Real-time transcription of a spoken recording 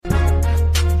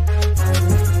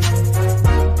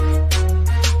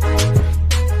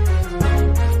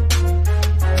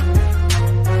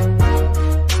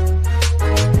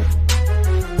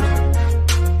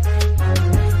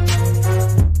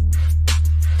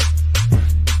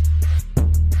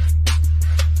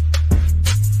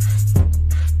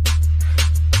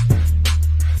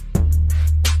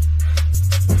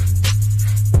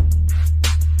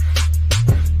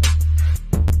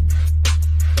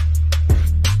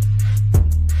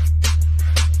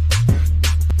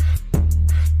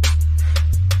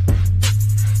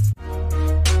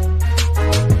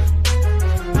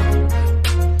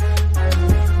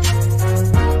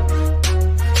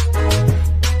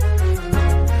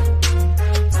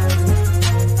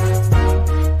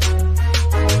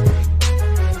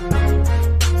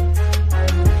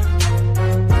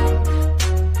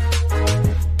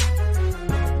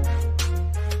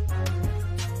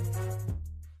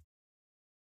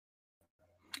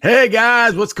Hey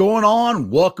guys, what's going on?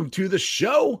 Welcome to the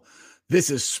show. This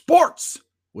is Sports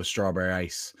with Strawberry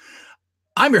Ice.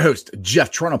 I'm your host,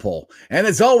 Jeff Trunapole, and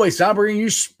as always, I'm bringing you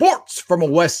sports from a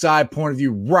West Side point of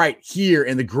view right here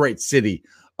in the great city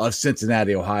of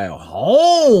Cincinnati, Ohio,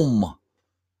 home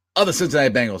of the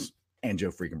Cincinnati Bengals and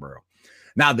Joe freaking Burrow.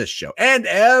 Now this show and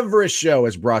every show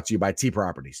is brought to you by T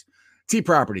Properties. T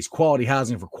Properties, quality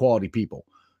housing for quality people.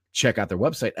 Check out their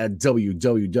website at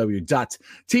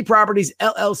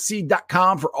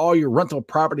www.tpropertiesllc.com for all your rental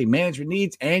property management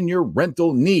needs and your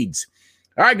rental needs.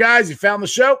 All right, guys, you found the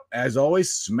show. As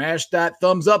always, smash that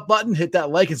thumbs up button, hit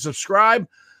that like and subscribe.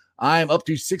 I am up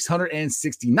to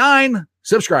 669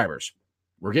 subscribers.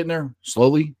 We're getting there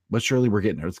slowly, but surely we're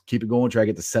getting there. Let's keep it going. Try to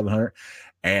get to 700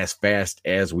 as fast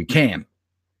as we can.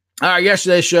 All right,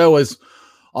 yesterday's show was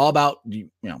all about, do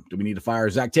we need to fire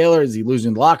Zach Taylor? Is he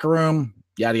losing the locker room?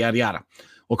 Yada, yada, yada.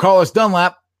 Well, Carlos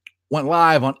Dunlap went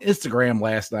live on Instagram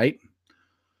last night.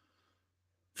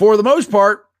 For the most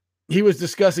part, he was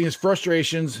discussing his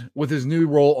frustrations with his new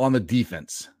role on the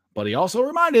defense. But he also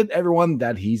reminded everyone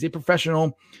that he's a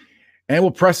professional and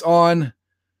will press on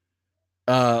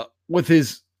with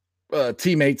his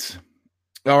teammates.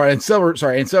 And several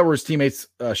of his teammates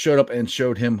showed up and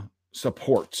showed him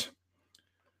support.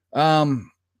 Dunlap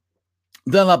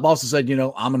also said,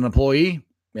 I'm an employee,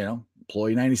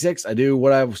 Employee 96. I do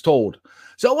what I was told.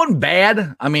 So it wasn't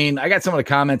bad. I mean, I got some of the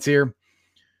comments here.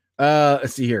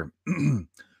 Let's see here. And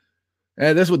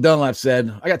this is what Dunlap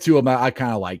said. I got two of them I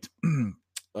kind of liked.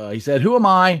 He said, who am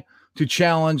I to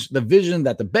challenge the vision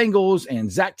that the Bengals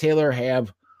and Zach Taylor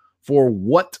have for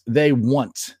what they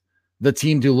want the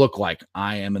team to look like?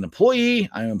 I am an employee.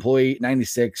 I am employee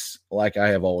 96, like I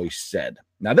have always said.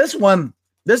 Now, this one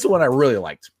I really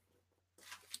liked.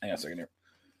 Hang on a second here.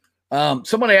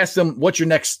 Someone asked him, what's your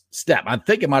next step? I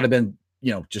think it might have been,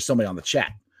 just somebody on the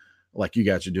chat, like you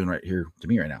guys are doing right here to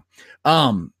me right now.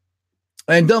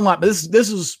 And Dunlap, this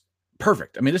is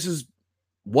perfect. I mean, this is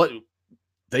what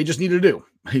they just need to do.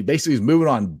 He basically is moving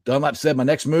on. Dunlap said, my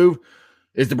next move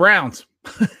is the Browns,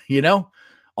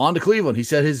 on to Cleveland. He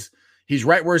said he's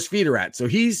right where his feet are at. So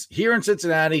he's here in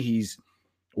Cincinnati. He's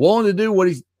willing to do what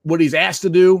he's asked to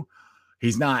do.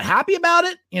 He's not happy about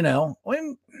it,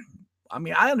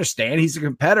 I understand he's a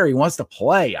competitor. He wants to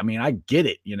play. I mean, I get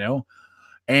it,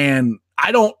 and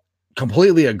I don't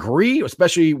completely agree,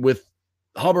 especially with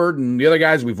Hubbard and the other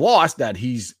guys we've lost, that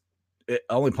he's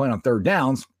only playing on third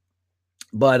downs.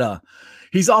 But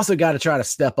he's also got to try to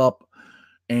step up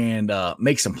and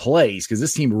make some plays, because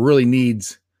this team really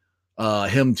needs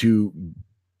him to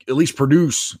at least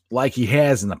produce like he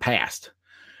has in the past.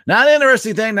 Now, the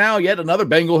interesting thing now, yet another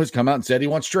Bengal has come out and said he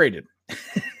wants traded.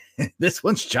 This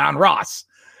one's John Ross.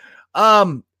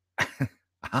 Okay.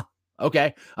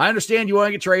 I understand you want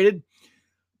to get traded,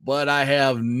 but I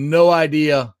have no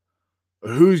idea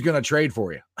who's going to trade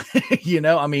for you.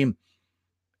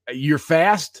 You're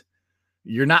fast.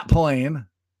 You're not playing.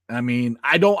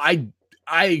 I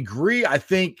agree. I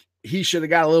think he should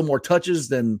have got a little more touches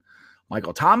than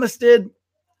Michael Thomas did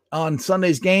on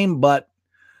Sunday's game, but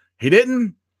he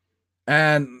didn't.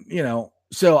 And,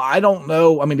 so I don't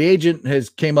know. I mean, the agent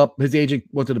his agent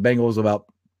went to the Bengals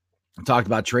talked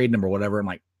about trading him or whatever. I'm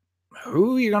like,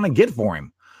 who are you going to get for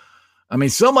him? I mean,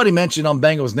 somebody mentioned on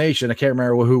Bengals Nation, I can't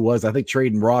remember who it was. I think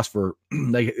trading Ross for,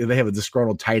 they have a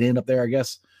disgruntled tight end up there, I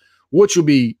guess, which would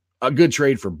be a good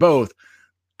trade for both.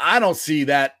 I don't see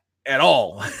that at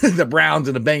all. The Browns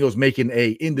and the Bengals making a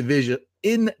in-division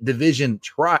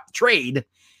trade,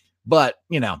 but,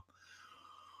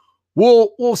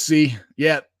 we'll see.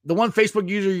 Yeah. The one Facebook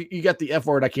user, you got the F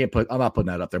word. I'm not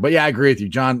putting that up there, but yeah, I agree with you.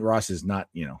 John Ross is not,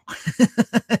 yeah.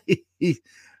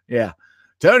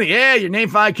 Tony, yeah, your name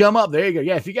finally come up. There you go.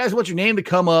 Yeah. If you guys want your name to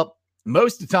come up,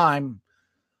 most of the time,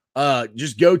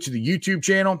 just go to the YouTube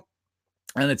channel,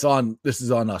 and this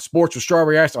is on Sports with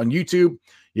Strawberry Ice on YouTube.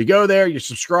 You go there, you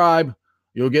subscribe,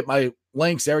 you'll get my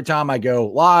links every time I go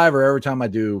live or every time I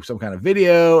do some kind of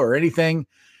video or anything,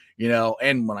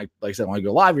 and when I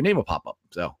go live, your name will pop up.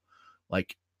 So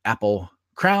like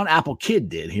Crown Apple Kid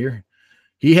did here.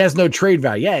 He has no trade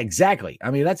value. Yeah, exactly.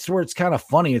 I mean, that's where it's kind of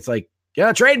funny. It's like,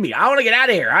 trade me. I want to get out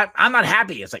of here. I'm not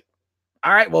happy. It's like,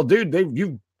 all right, well, dude,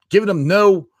 you've given them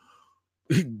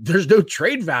there's no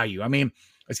trade value. I mean,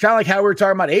 it's kind of like how we were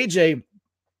talking about AJ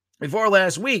before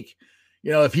last week.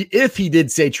 If he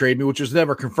did say trade me, which was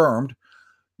never confirmed,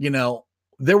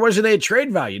 there wasn't a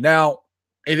trade value. Now,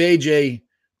 if AJ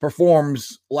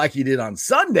performs like he did on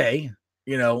Sunday,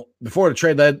 before the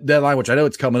trade deadline, which I know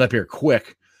it's coming up here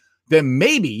quick, then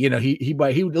maybe, he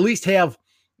would at least have,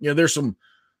 there's some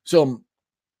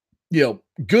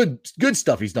good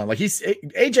stuff he's done. Like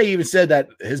AJ even said that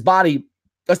his body,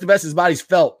 that's the best his body's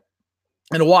felt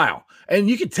in a while. And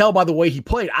you could tell by the way he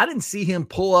played. I didn't see him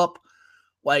pull up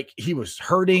like he was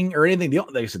hurting or anything.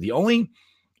 Like I said, the only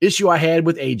issue I had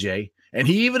with AJ, and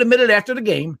he even admitted after the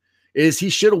game, is he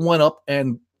should have went up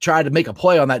and tried to make a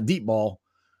play on that deep ball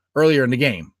earlier in the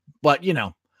game. But, you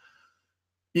know,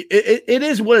 it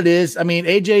is what it is. I mean,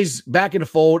 AJ's back in the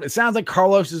fold. It sounds like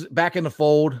Carlos is back in the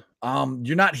fold.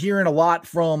 You're not hearing a lot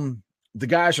from the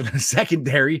guys from the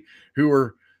secondary who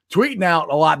were tweeting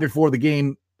out a lot before the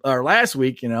game or last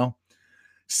week, you know.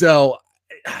 So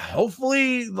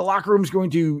hopefully the locker room is going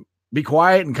to be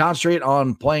quiet and concentrate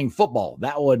on playing football.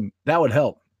 That would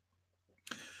help.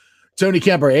 Tony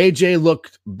Kemper, AJ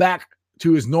looked back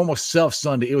to his normal self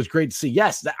Sunday. It was great to see.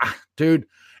 Yes, dude.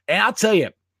 And I'll tell you,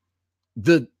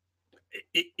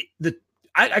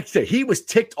 I say he was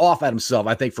ticked off at himself,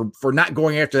 I think, for not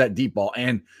going after that deep ball.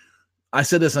 And I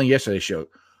said this on yesterday's show.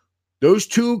 Those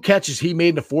 2 catches he made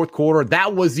in the fourth quarter,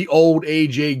 that was the old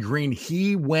AJ Green.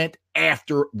 He went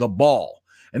after the ball.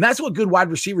 And that's what good wide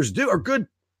receivers do, or good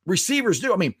receivers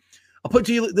do. I mean, I'll put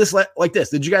to you this like this.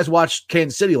 Did you guys watch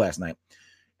Kansas City last night?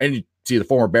 And you see the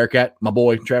former Bearcat, my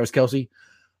boy, Travis Kelce.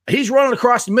 He's running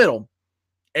across the middle,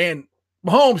 and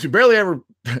Mahomes, who barely ever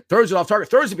throws it off target,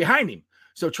 throws it behind him.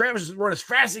 So Travis is running as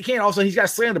fast as he can. All of a sudden, he's got to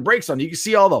slam the brakes on. You can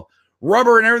see all the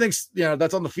rubber and everything, you know,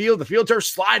 that's on the field turf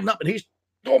sliding up, and he's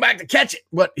going back to catch it,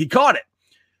 but he caught it.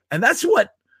 And that's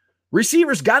what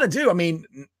receivers got to do. I mean,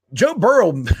 Joe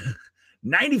Burrow,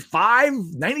 95,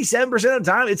 97% of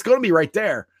the time, it's going to be right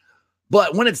there.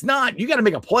 But when it's not, you got to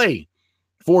make a play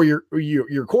for your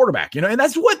quarterback, you know, and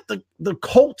that's what the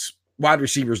Colts wide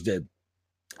receivers did.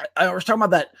 I was talking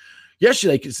about that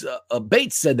yesterday because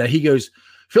Bates said that. He goes,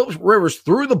 Philip Rivers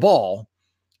threw the ball.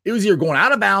 It was either going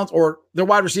out of bounds or their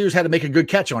wide receivers had to make a good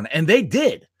catch on it. And they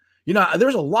did. You know,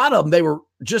 there's a lot of them.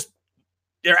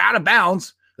 They're out of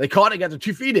bounds. They caught it, got their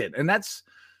 2 feet in. And that's,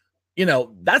 you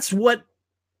know, that's what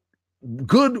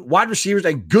good wide receivers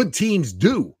and good teams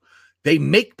do. They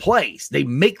make plays. They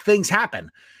make things happen.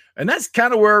 And that's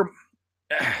kind of where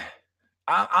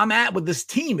I'm at with this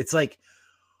team. It's like,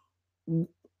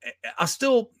 I'll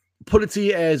still put it to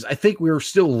you as I think we're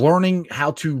still learning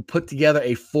how to put together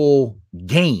a full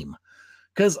game.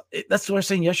 Because that's what I was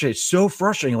saying yesterday. It's so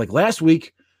frustrating. Like last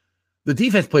week, the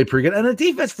defense played pretty good. And the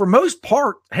defense, for most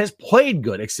part, has played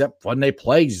good, except when they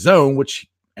play zone, which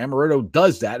Amaretto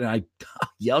does that. And I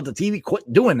yelled at the TV,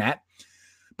 quit doing that.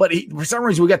 But for some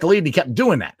reason, we got the lead and he kept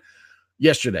doing that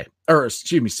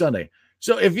Sunday.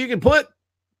 So if you can put,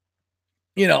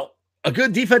 you know, a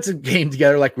good defensive game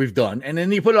together like we've done, and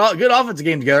then you put a good offensive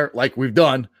game together like we've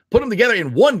done, put them together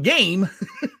in one game,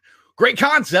 great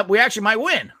concept, we actually might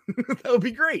win. That would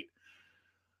be great.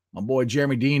 My boy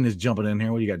Jeremy Dean is jumping in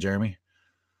here. What do you got, Jeremy?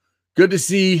 Good to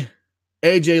see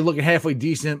AJ looking halfway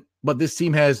decent, but this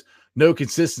team has no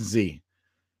consistency.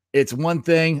 It's one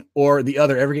thing or the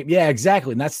other every game. Yeah,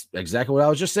 exactly. And that's exactly what I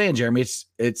was just saying, Jeremy.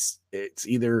 It's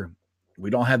either we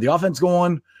don't have the offense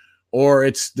going or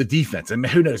it's the defense. And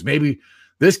who knows, maybe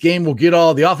this game will get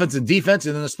all the offense and defense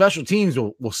and then the special teams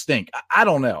will stink. I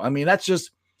don't know. I mean, that's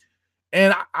just,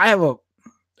 and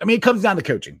it comes down to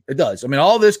coaching. It does. I mean,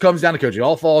 all this comes down to coaching. It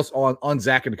all falls on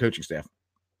Zach and the coaching staff.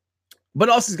 But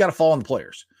also has got to fall on the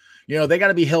players. You know, they got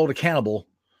to be held accountable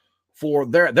for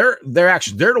their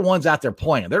actions. They're the ones out there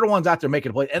playing. They're the ones out there making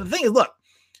a play. And the thing is, look,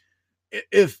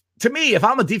 if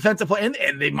I'm a defensive player,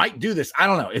 and they might do this, I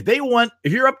don't know. If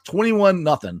you're up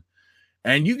 21-0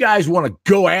 and you guys want to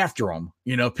go after them,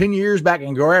 you know, pin your ears back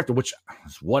and go after, which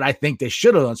is what I think they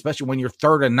should have done, especially when you're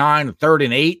 3rd and 9 or 3rd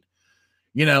and 8,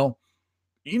 you know,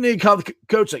 you need to call the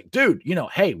coach like, dude, you know,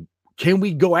 hey, can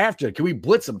we go after it? Can we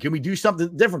blitz them? Can we do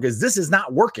something different? Because this is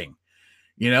not working,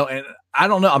 you know, and I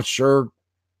don't know. I'm sure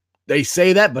they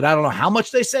say that, but I don't know how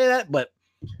much they say that, but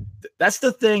that's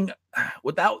the thing.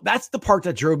 That's the part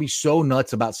that drove me so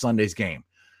nuts about Sunday's game.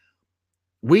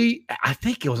 I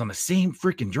think it was on the same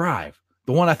freaking drive,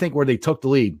 the one I think where they took the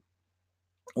lead.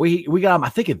 We got them, I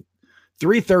think, at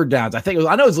 3 third downs. I know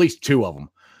it was at least 2 of them.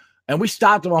 And we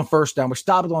stopped them on first down. We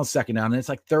stopped them on second down. And it's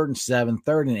like 3rd and 7,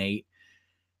 3rd and 8.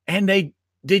 And they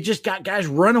just got guys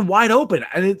running wide open.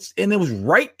 And it was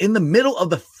right in the middle of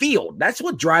the field. That's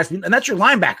what drives me. And that's your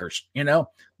linebackers, you know.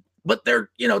 But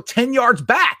they're, you know, 10 yards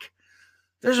back.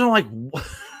 There's no like,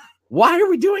 why are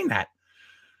we doing that?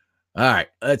 All right,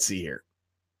 let's see here.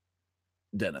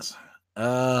 Dennis.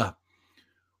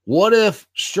 What if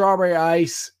Strawberry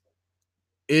Ice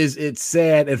it's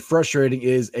sad and frustrating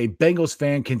is a Bengals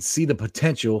fan can see the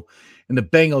potential in the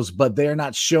Bengals, but they're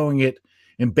not showing it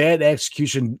in bad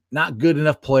execution, not good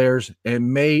enough players,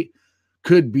 and may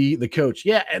could be the coach.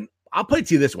 Yeah, and I'll put it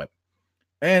to you this way.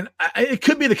 And it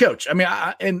could be the coach. I mean,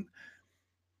 and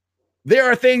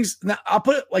there are things. Now, I'll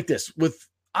put it like this: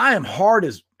 I am hard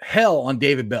as hell on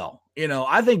David Bell.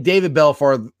 I think David Bell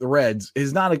for the Reds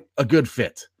is not a good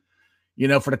fit.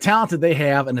 For the talent that they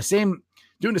have, and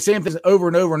doing the same things over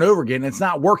and over and over again, and it's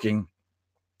not working.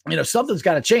 Something's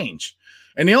got to change.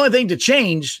 And the only thing to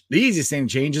change, the easiest thing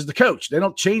to change, is the coach. They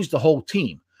don't change the whole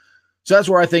team. So that's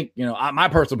where I think, my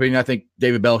personal opinion, I think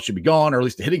David Bell should be gone, or at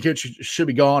least the hitting coach should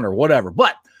be gone, or whatever.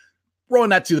 But throwing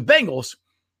that to the Bengals,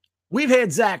 we've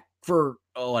had Zach for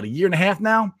a year and a half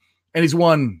now, and he's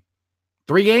won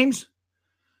 3 games.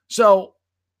 So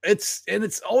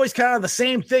it's always kind of the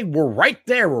same thing. We're right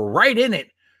there. We're right in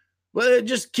it. But it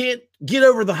just can't get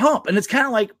over the hump. And it's kind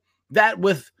of like that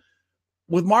with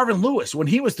Marvin Lewis when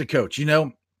he was the coach.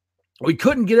 We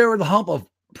couldn't get over the hump of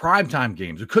primetime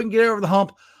games. We couldn't get over the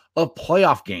hump of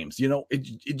playoff games.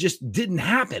 It just didn't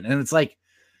happen. And it's like,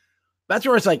 that's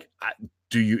where it's like,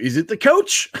 is it the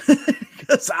coach?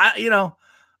 Because I don't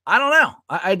know.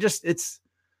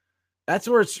 That's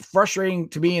where it's frustrating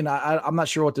to me. And I'm not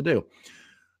sure what to do.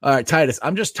 All right, Titus,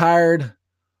 I'm just tired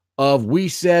of we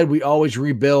said we always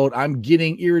rebuild. I'm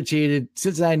getting irritated.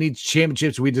 Cincinnati needs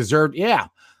championships we deserved. Yeah,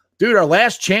 dude, our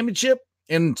last championship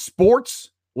in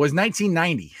sports was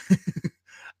 1990.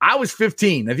 I was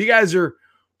 15. If you guys are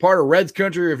part of Reds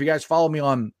Country, or if you guys follow me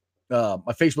on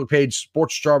my Facebook page,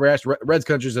 Sports Strawberry Ice, Reds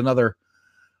Country is another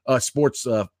sports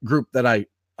group that I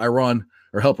run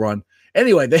or help run.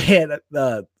 Anyway, they had,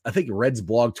 I think Reds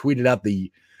blog tweeted out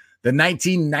the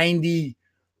 1990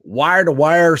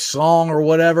 wire-to-wire song or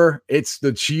whatever. It's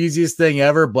the cheesiest thing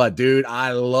ever, but dude,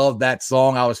 I love that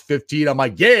song. I was 15. I'm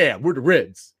like, yeah, we're the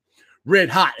Reds.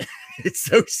 Red hot. It's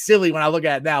so silly when I look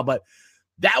at it now, but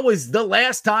that was the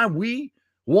last time we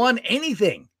won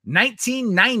anything.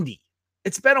 1990.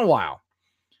 It's been a while.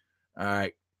 All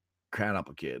right. Crown up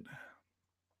a kid.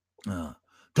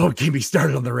 Don't get me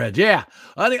started on the Reds. Yeah.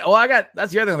 That's the other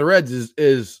thing on the Reds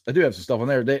is I do have some stuff on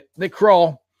there. Nick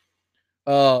Krall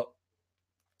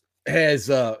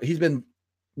he's been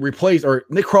replaced, or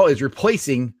Nick Krall is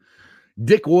replacing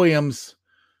Dick Williams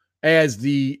as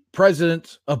the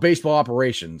president of baseball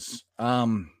operations.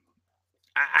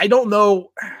 I don't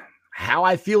know how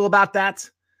I feel about that.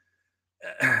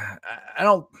 I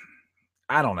don't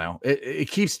know.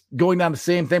 It keeps going down the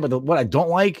same thing, but what I don't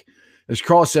like is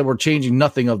Krall said we're changing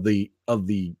nothing of the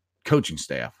coaching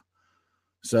staff.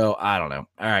 So I don't know.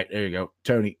 All right, there you go.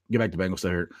 Tony, get back to Bengals stuff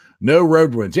here. No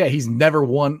road wins. Yeah, he's never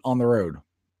won on the road.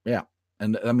 Yeah.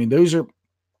 And I mean, those are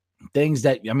things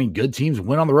that, good teams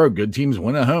win on the road. Good teams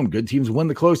win at home. Good teams win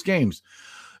the close games.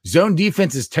 Zone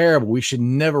defense is terrible. We should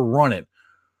never run it.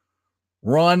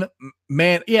 Run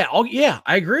man. Yeah. Oh, yeah.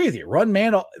 I agree with you. Run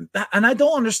man. And I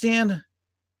don't understand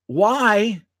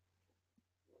why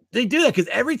they do that. Because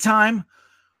every time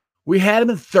we had them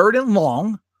in 3rd and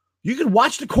long, you can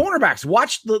watch the cornerbacks,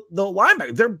 watch the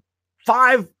linebackers. They're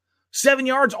 5-7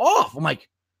 yards off. I'm like,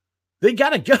 they got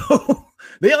to go.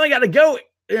 They only got to go,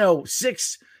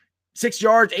 6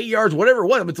 yards, 8 yards, whatever it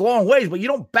was. It's a long ways, but you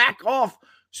don't back off.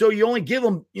 So you only give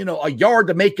them, a yard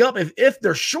to make up if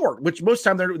they're short, which most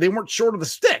of the time they weren't short of the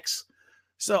sticks.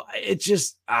 So it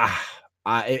just,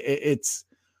 it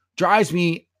drives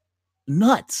me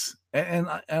nuts. And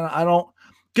I don't,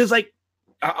 because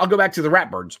I'll go back to the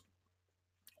Ratbirds.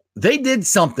 They did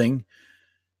something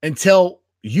until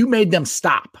you made them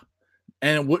stop.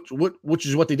 And which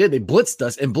is what they did. They blitzed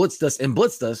us and blitzed us and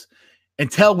blitzed us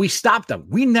until we stopped them.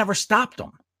 We never stopped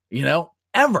them,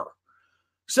 ever.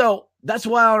 So that's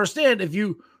why I understand if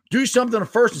you do something on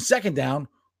 1st and 2nd down,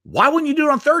 why wouldn't you do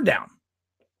it on 3rd down?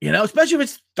 Especially if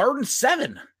it's 3rd and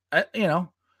 7,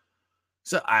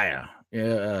 So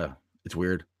it's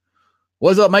weird.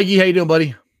 What's up, Mikey? How you doing,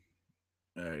 buddy?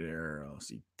 All right, there. I'll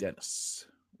see Dennis.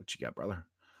 What you got, brother?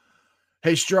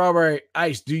 Hey, Strawberry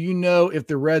Ice, do you know if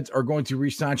the Reds are going to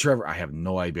re-sign Trevor? I have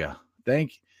no idea.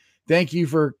 Thank you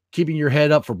for keeping your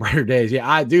head up for brighter days. Yeah,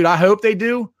 I hope they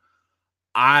do.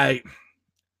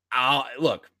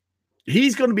 Look,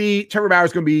 Trevor Bauer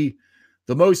is going to be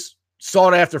the most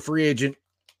sought after free agent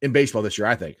in baseball this year,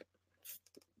 I think.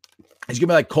 He's going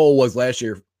to be like Cole was last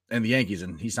year in the Yankees,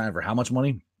 and he signed for how much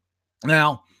money?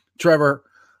 Now, Trevor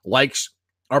likes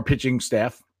our pitching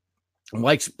staff,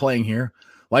 likes playing here,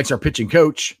 likes our pitching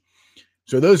coach.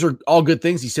 So those are all good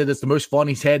things. He said that's the most fun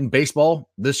he's had in baseball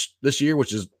this year,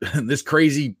 which is this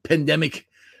crazy pandemic,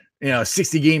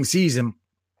 60-game season.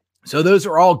 So those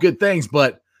are all good things.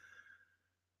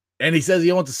 And he says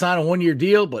he wants to sign a 1-year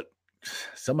deal, but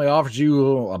somebody offers you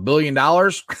 $1 billion.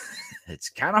 It's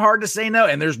kind of hard to say no.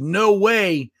 And there's no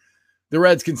way the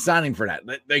Reds can sign him for that.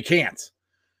 They can't.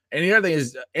 And the other thing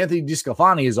is Anthony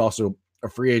DeSclafani is also a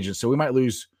free agent, so we might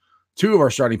lose 2 of our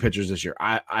starting pitchers this year.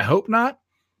 I hope not,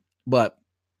 but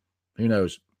who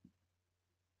knows?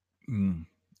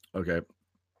 Okay.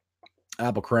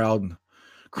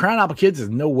 Crown Apple Kids is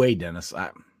no way, Dennis.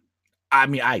 I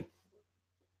mean, I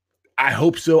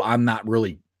hope so. I'm not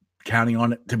really counting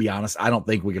on it, to be honest. I don't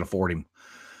think we can afford him.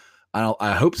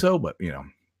 I hope so, but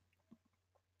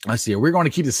let's see. We're going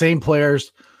to keep the same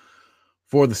players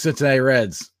for the Cincinnati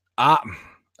Reds. I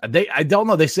don't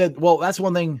know. They said, well, that's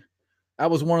one thing.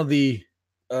 That was one of the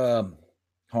hold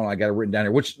on, I got it written down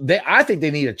here, which I think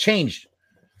they need to change.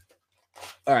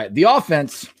 All right, the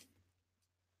offense.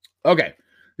 Okay,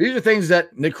 these are things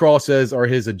that Nick Krall says are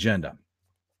his agenda.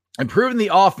 Improving the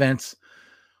offense,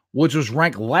 which was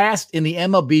ranked last in the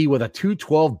MLB with a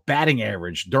 .212 batting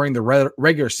average during the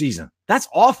regular season. That's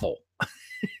awful,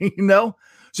 So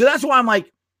that's why I'm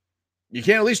like, you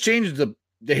can't at least change the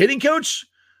hitting coach.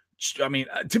 I mean,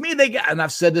 to me, and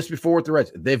I've said this before with the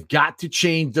Reds, they've got to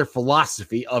change their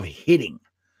philosophy of hitting.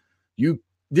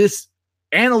 This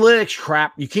analytics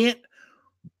crap, you can't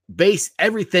base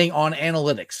everything on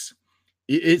analytics.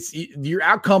 Your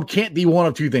outcome can't be one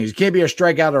of 2 things. It can't be a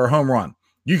strikeout or a home run.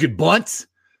 You could bunt.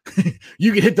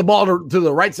 You could hit the ball to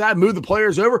the right side, move the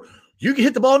players over. You can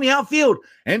hit the ball in the outfield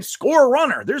and score a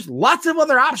runner. There's lots of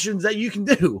other options that you can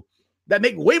do that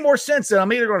make way more sense than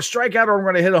I'm either going to strike out or I'm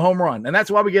going to hit a home run. And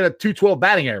that's why we get a .212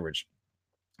 batting average.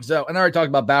 So, and I already talked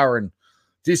about Bauer and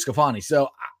DeSclafani. So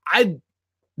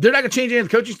they're not going to change any of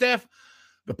the coaching staff.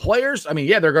 The players, I mean,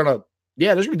 there's going to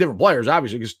be different players,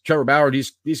 obviously, because Trevor Bauer and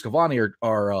DeSclafani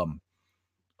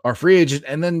are free agents.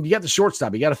 And then you got the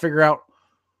shortstop. You got to figure out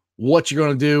what you're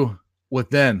going to do with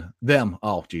them.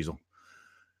 Oh, geez.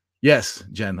 Yes,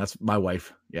 Jen, that's my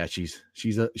wife. Yeah, she's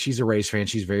a Rays fan.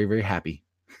 She's very, very happy.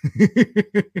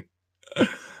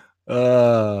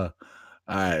 All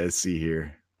right, let's see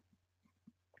here.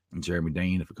 Jeremy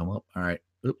Dane, if it come up. All right.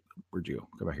 Oop, where'd you go?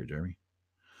 Come back here, Jeremy.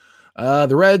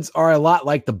 The Reds are a lot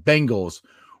like the Bengals.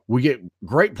 We get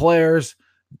great players,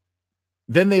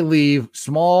 then they leave,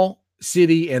 small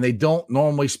city, and they don't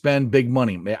normally spend big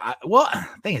money. The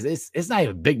thing is, it's not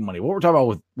even big money. What we're talking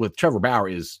about with Trevor Bauer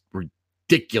is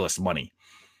ridiculous money.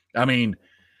 I mean,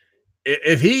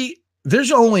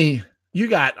 there's only, you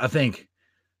got, I think,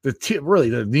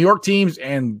 the New York teams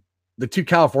and the 2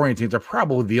 California teams are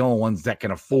probably the only ones that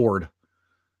can afford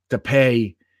to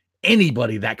pay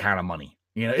anybody that kind of money.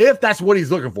 If that's what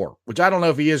he's looking for, which I don't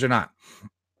know if he is or not.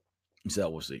 So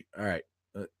we'll see. All right.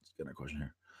 Let's get a question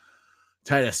here.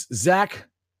 Titus, Zach,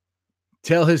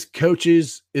 tell his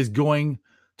coaches is going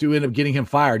to end up getting him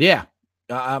fired. Yeah,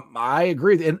 I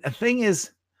agree. And the thing is,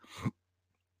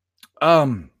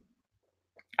 I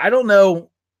don't know.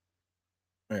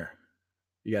 There,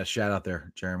 you got a shout out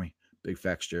there, Jeremy. Big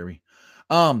facts, Jeremy.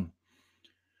 And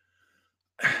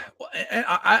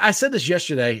I said this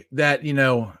yesterday that,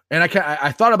 and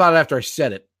I thought about it after I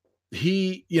said it.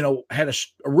 He, had a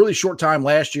really short time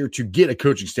last year to get a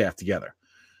coaching staff together.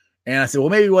 And I said, well,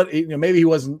 maybe he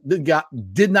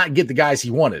did not get the guys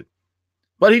he wanted,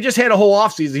 but he just had a whole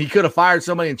offseason. He could have fired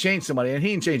somebody and changed somebody, and he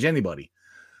didn't change anybody.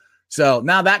 So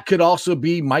now that could also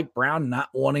be Mike Brown not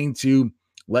wanting to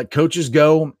let coaches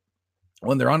go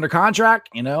when they're under contract.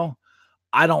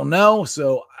 I don't know.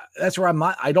 So that's where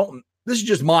this is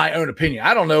just my own opinion.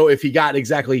 I don't know if he got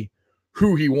exactly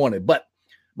who he wanted, but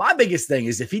my biggest thing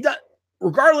is if he does,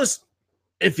 regardless,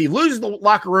 if he loses the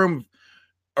locker room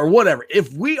or whatever,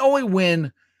 if we only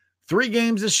win 3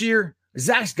 games this year,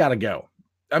 Zach's got to go.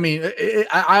 I mean,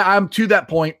 I'm to that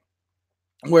point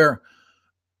where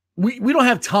we don't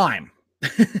have time.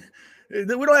 We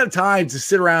don't have time to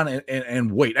sit around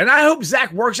and wait. And I hope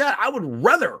Zach works out. I would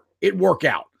rather it work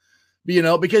out,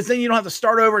 because then you don't have to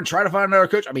start over and try to find another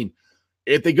coach. I mean,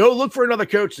 if they go look for another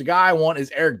coach, the guy I want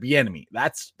is Eric Bieniemy.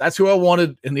 That's who I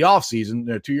wanted in the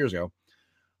offseason 2 years ago.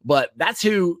 But that's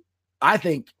who I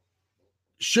think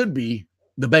should be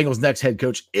the Bengals' next head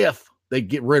coach if they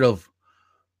get rid of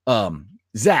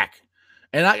Zach.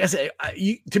 And like I say,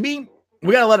 to me,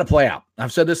 we got to let it play out.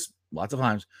 I've said this lots of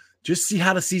times. Just see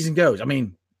how the season goes. I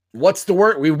mean, what's the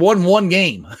word? We won 1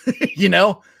 game,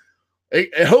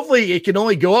 hopefully it can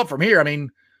only go up from here. I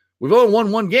mean, we've only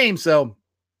won 1 game, so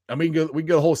we can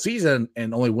go the whole season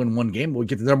and only win 1 game. We'll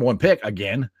get the number 1 pick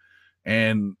again,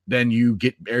 and then you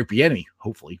get Eric Bieniemy,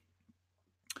 hopefully.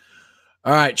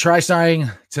 All right, try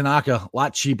signing Tanaka, a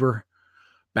lot cheaper.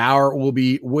 Bauer will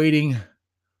be waiting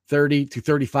 $30 to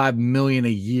 $35 million a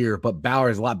year, but Bauer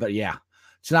is a lot better. Yeah,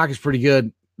 Tanaka's pretty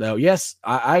good, though. Yes,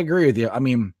 I agree with you. I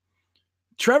mean,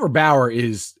 Trevor Bauer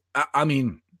is,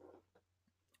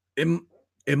 in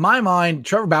in my mind,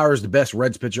 Trevor Bauer is the best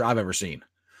Reds pitcher I've ever seen.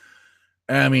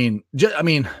 I mean,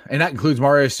 and that includes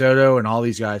Mario Soto and all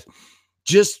these guys.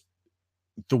 Just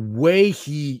the way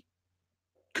he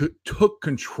took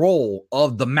control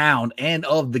of the mound and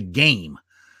of the game.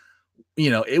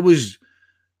 It was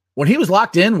when he was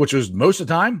locked in, which was most of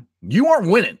the time, you weren't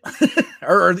winning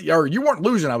or you weren't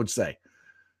losing, I would say.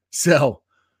 So,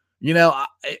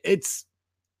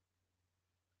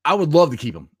 I would love to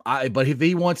keep him. But if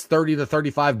he wants 30 to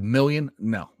 35 million,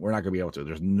 no, we're not going to be able to.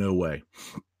 There's no way.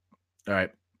 All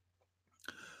right.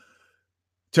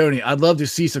 Tony, I'd love to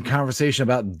see some conversation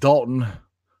about Dalton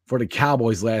for the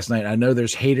Cowboys last night. I know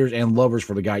there's haters and lovers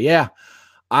for the guy. Yeah.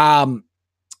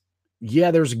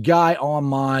 There's a guy on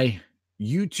my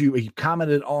YouTube. He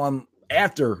commented on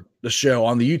after the show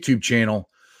on the YouTube channel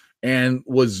and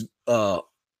was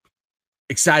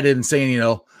excited and saying,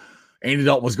 Andy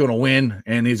Dalton was going to win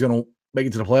and he's going to make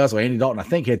it to the playoffs. So Andy Dalton, I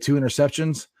think, had 2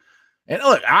 interceptions. And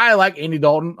look, I like Andy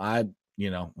Dalton. I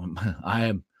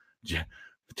am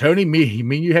Tony.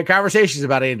 You had conversations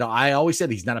about Andy Dalton. I always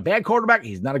said he's not a bad quarterback.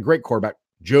 He's not a great quarterback.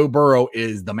 Joe Burrow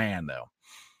is the man, though.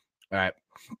 All right,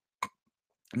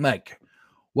 Mike.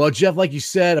 Well, Jeff, like you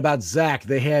said about Zach,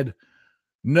 they had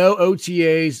no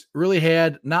OTAs, really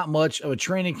had not much of a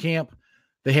training camp.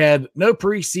 They had no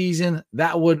preseason.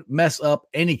 That would mess up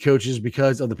any coaches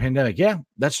because of the pandemic. Yeah,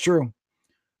 that's true.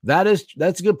 That's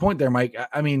a good point there, Mike.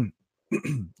 I mean,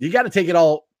 you got to take it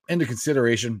all into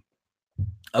consideration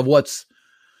of what's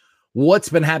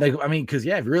been happening. I mean, because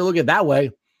if you really look at it that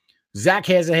way, Zach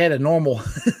hasn't had a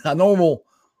normal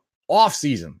off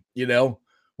season. When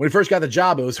he first got the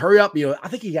job, it was hurry up. I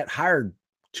think he got hired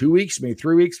 2 weeks, maybe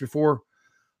 3 weeks before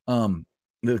the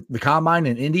combine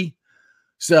in Indy.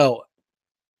 So.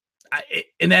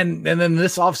 And then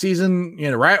this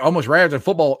offseason, almost right after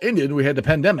football ended, we had the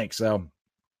pandemic. So,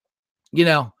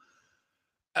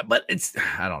 but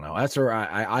I don't know. That's where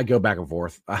I go back and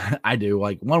forth. I do.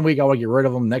 Like 1 week I want to get rid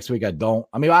of them. Next week I don't.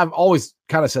 I mean, I've always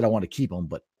kind of said I want to keep them,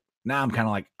 but now I'm kind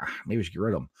of like, maybe we should get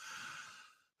rid of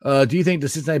them. Do you think the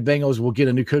Cincinnati Bengals will get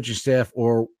a new coaching staff,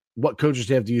 or what coaching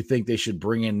staff do you think they should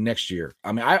bring in next year?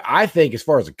 I mean, I think as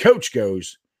far as the coach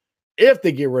goes, if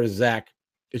they get rid of Zach,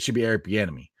 it should be Eric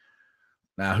Bieniemy.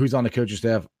 Now, who's on the coaching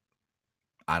staff?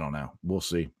 I don't know. We'll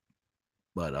see.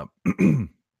 But,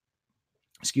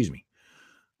 excuse me.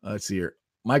 Let's see here.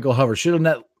 Michael Hover should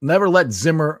have never let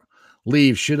Zimmer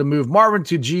leave. Should have moved Marvin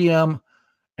to GM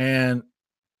and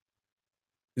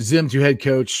Zim to head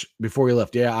coach before he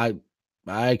left. Yeah,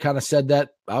 I kind of said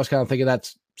that. I was kind of thinking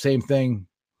that same thing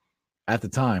at the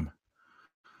time.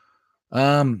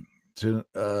 You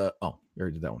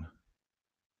already did that one.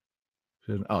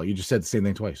 Oh, you just said the same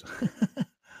thing twice.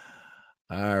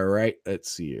 All right,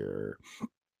 let's see here.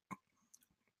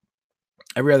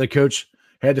 Every other coach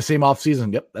had the same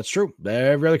offseason. Yep, that's true.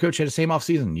 Every other coach had the same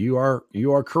offseason. You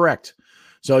are correct.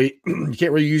 So you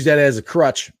can't really use that as a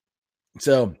crutch.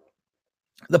 So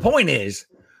the point is,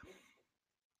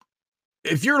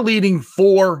 if you're leading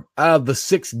 4 out of the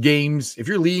 6 games, if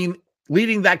you're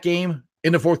leading that game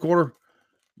in the fourth quarter,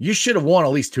 you should have won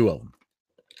at least 2 of them.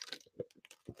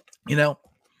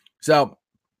 So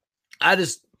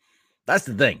that's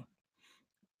the thing.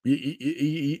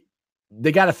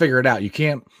 They got to figure it out. You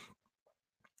can't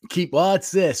keep,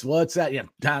 what's this? What's that? Yeah,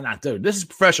 not dude. This is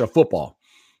professional football.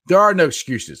 There are no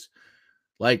excuses.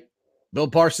 Like Bill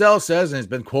Parcells says, and it's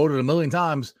been quoted a million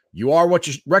times, you are what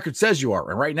your record says you are.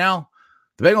 And right now,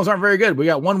 the Bengals aren't very good. We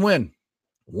got 1 win.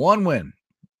 1 win.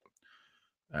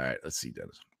 All right, let's see,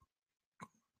 Dennis.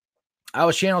 I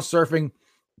was channel surfing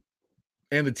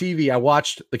and the TV. I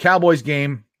watched the Cowboys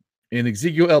game, and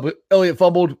Ezekiel Elliott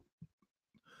fumbled.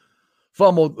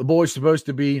 The boy's supposed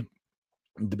to be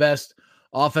the best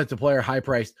offensive player, high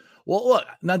priced. Well, look,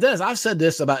 now, Dennis, I've said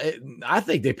this about it. I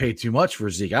think they paid too much for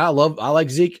Zeke. I like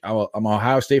Zeke. I'm an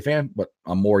Ohio State fan, but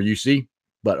I'm more UC.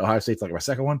 But Ohio State's like my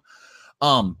second one.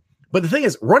 But the thing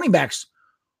is, running backs,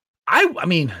 I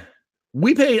mean,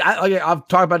 we paid. I've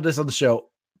talked about this on the show.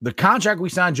 The contract we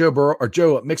signed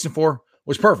Joe Mixon for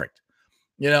was perfect.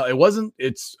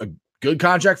 It's a good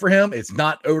contract for him. It's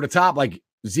not over the top like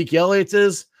Zeke Elliott's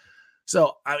is.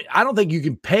 So I don't think you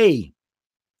can pay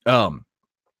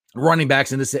running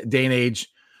backs in this day and age,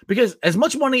 because as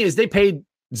much money as they paid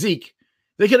Zeke,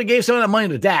 they could have gave some of that money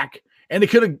to Dak, and they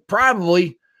could have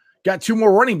probably got 2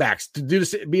 more running backs to do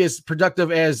this, be as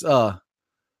productive as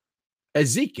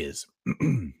Zeke is.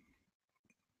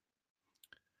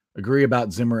 Agree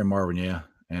about Zimmer and Marvin, yeah.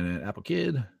 And an Apple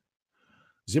Kid.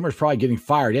 Zimmer's probably getting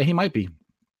fired. Yeah, he might be.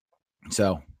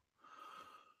 So,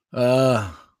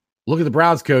 look at the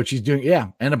Browns coach. He's doing, yeah.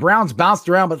 And the Browns bounced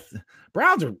around, but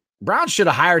Browns should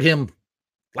have hired him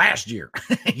last year,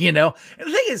 you know? And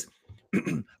the thing is,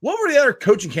 what were the other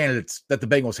coaching candidates that the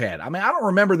Bengals had? I mean, I don't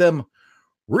remember them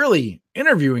really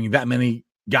interviewing that many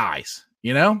guys,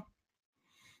 you know?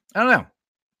 I don't know.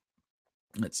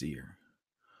 Let's see here.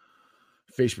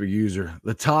 Facebook user.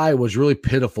 The tie was really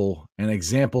pitiful. An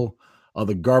example of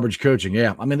the garbage coaching.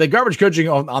 Yeah. I mean, the garbage coaching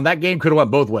on that game could have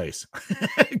went both ways.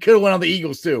 Could have went on the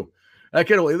Eagles too. That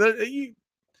could have.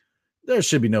 There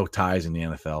should be no ties in the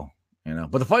NFL, you know.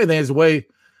 But the funny thing is, the way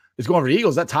it's going for the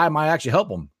Eagles, that tie might actually help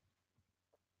them.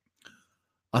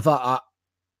 I thought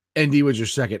ND was your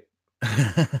second.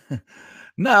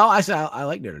 No, I said I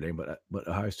like Notre Dame, but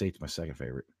Ohio State's my second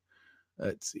favorite.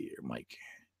 Let's see here, Mike.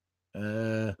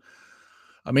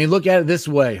 I mean, look at it this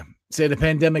way. Say the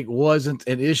pandemic wasn't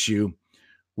an issue.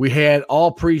 We had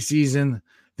all preseason.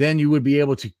 Then you would be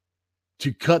able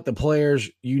to cut the players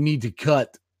you need to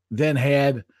cut. Then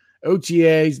had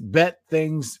OTAs. Bet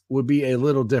things would be a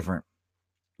little different.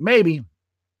 Maybe.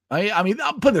 I mean,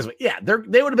 I'll put it this way. Yeah,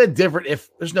 they would have been different if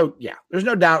there's no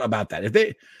doubt about that. It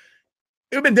would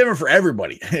have been different for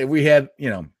everybody if we had, you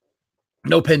know,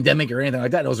 no pandemic or anything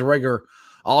like that. It was a regular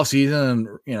off season and,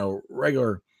 you know,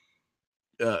 regular,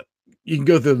 you can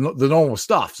go through the normal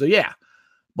stuff. So yeah,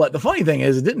 but the funny thing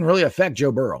is it didn't really affect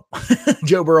Joe Burrow.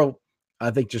 Joe Burrow,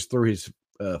 I think, just threw his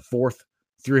fourth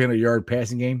 300-yard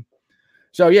passing game.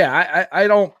 So yeah,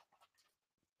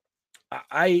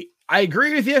 I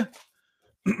agree with you.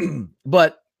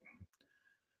 But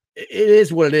it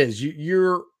is what it is.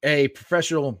 You're a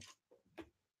professional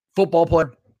football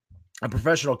player, a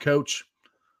professional coach.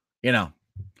 You know,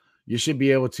 you should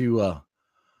be able to.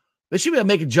 They should be able to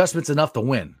make adjustments enough to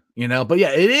win. You know, but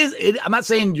yeah, it is. I'm not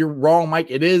saying you're wrong, Mike.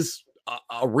 It is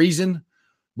a reason,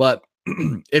 but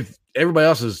if everybody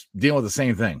else is dealing with the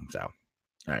same thing, so all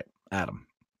right, Adam,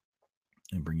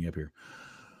 let me bring you up here.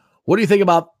 What do you think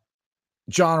about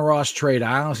John Ross trade?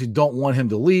 I honestly don't want him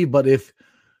to leave, but if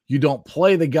you don't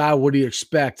play the guy, what do you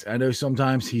expect? I know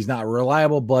sometimes he's not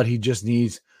reliable, but he just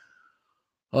needs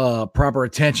proper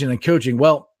attention and coaching.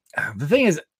 Well, the thing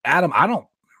is, Adam, I don't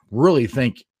really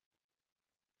think,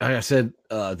 like I said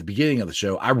at the beginning of the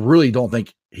show, I really don't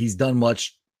think he's done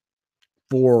much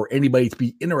for anybody to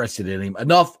be interested in him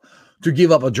enough to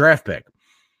give up a draft pick,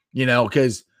 you know,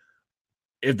 because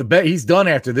if he's done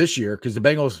after this year, because the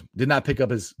Bengals did not pick up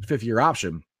his 5th-year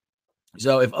option.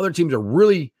 So if other teams are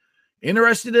really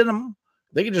interested in him,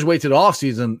 they can just wait till the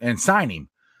offseason and sign him,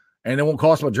 and it won't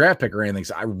cost him a draft pick or anything.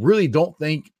 So I really don't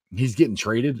think he's getting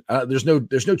traded. There's no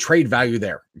trade value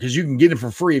there because you can get him for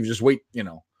free if you just wait, you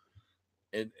know,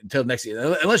 until next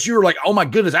year. Unless you were like, oh my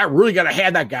goodness, I really got to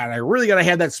have that guy, and I really got to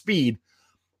have that speed.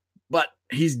 But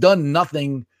he's done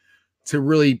nothing to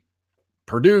really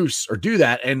produce or do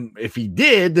that, and if he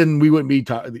did, then we wouldn't be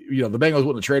you know, the Bengals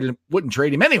wouldn't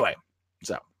trade him anyway.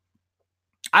 So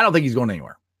I don't think he's going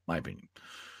anywhere, my opinion.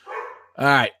 All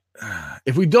right,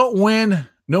 if we don't win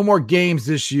no more games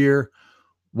this year,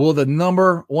 will the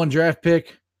number 1 draft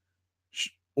pick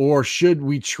or should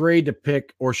we trade the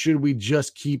pick, or should we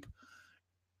just keep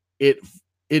it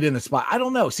in the spot? I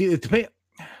don't know. See, it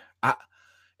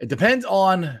depends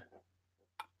on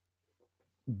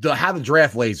how the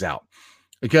draft lays out.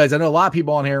 Because I know a lot of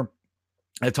people on here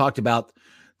have talked about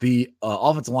the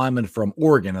offensive lineman from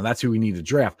Oregon, and that's who we need to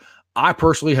draft. I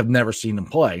personally have never seen him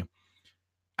play.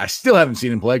 I still haven't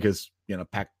seen him play because, you know,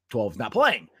 Pac-12 is not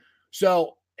playing.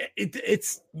 So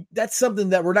that's something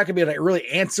that we're not going to be able to really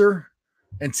answer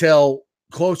until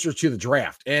closer to the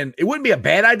draft. And it wouldn't be a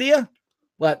bad idea,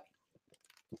 but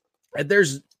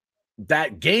there's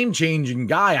that game-changing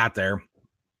guy out there,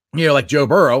 you know, like Joe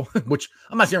Burrow, which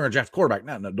I'm not saying we're going to draft quarterback.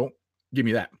 No, don't give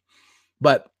me that.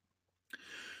 But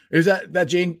is that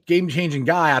game-changing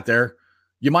guy out there?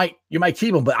 You might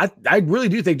keep him, but I really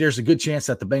do think there's a good chance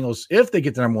that the Bengals, if they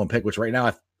get the number 1 pick, which right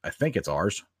now I think it's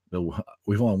ours,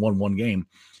 we've only won 1 game.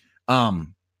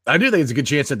 I do think it's a good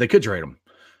chance that they could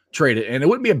trade it, and it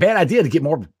wouldn't be a bad idea to get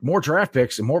more draft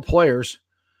picks and more players,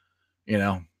 you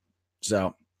know.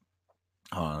 So,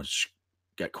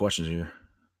 got questions here.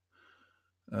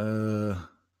 I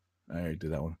already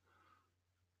did that one.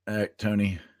 All right,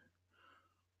 Tony.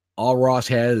 All Ross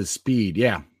has is speed.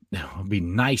 Yeah, it would be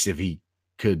nice if he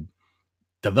could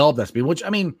develop that speed, which, I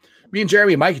mean, me and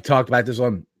Jeremy and Mike talked about this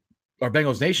on our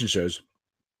Bengals Nation shows.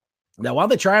 Now, why don't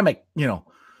they try and make, you know,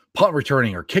 punt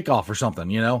returning or kickoff or something,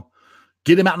 you know,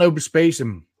 get him out in open space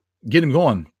and get him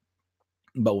going,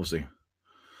 but we'll see.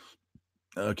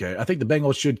 Okay. I think the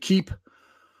Bengals should keep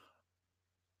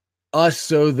us,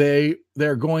 so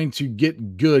they're going to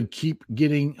get good, keep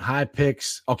getting high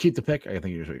picks. I'll keep the pick. I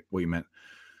think that's what you meant.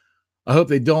 I hope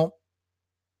they don't,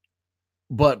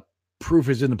 but proof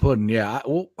is in the pudding. Yeah.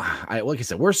 Like I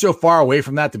said, we're so far away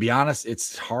from that, to be honest.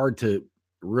 It's hard to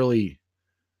really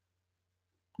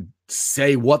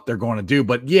say what they're going to do.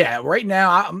 But yeah, right now,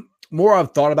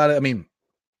 I've thought about it. I mean,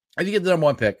 if you get the number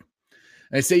 1 pick,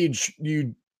 and say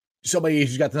you somebody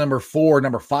who's got the number 4,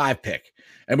 number 5 pick,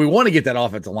 and we want to get that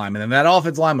offensive lineman, and that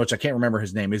offensive lineman, which I can't remember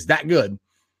his name, is that good,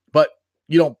 but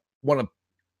you don't want to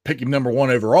pick him number 1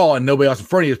 overall, and nobody else in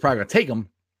front of you is probably going to take him,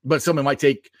 but somebody might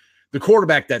take the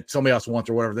quarterback that somebody else wants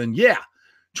or whatever. Then yeah,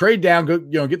 trade down, go,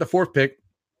 get the 4th pick,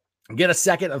 get a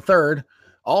 2nd, a 3rd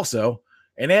also,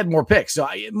 and add more picks. So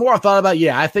more I thought about,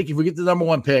 I think if we get the number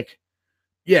 1 pick,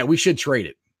 we should trade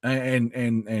it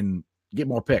and get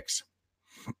more picks.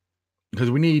 Because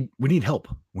we need help.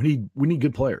 We need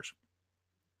good players.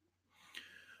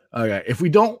 Okay, if we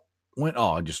don't win,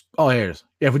 here it is.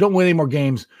 Yeah, if we don't win any more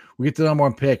games, we get the number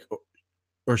 1 pick,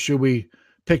 or should we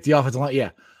pick the offensive line?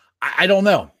 Yeah, I don't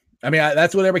know. I mean,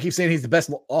 that's what everybody keeps saying. He's the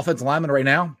best offensive lineman right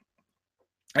now,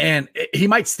 and he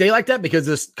might stay like that because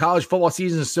this college football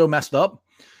season is so messed up.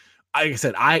 Like I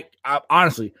said, I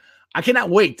honestly, I cannot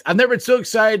wait. I've never been so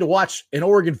excited to watch an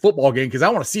Oregon football game because I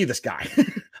want to see this guy.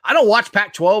 I don't watch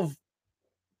Pac-12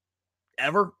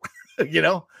 ever, I mean,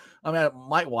 I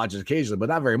might watch it occasionally, but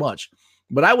not very much.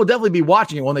 But I will definitely be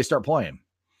watching it when they start playing.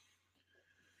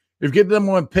 If you get the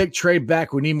number 1 pick, trade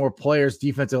back, we need more players,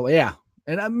 defensive. Yeah.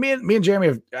 And me and Jeremy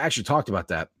have actually talked about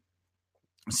that.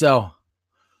 So,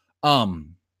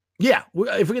 if we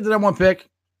get the number 1 pick,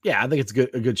 I think it's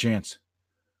a good chance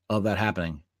of that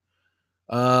happening.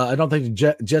 I don't think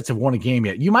the Jets have won a game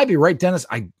yet. You might be right, Dennis.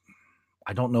 I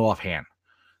don't know offhand.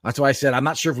 That's why I said I'm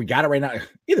not sure if we got it right now.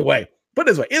 Either way,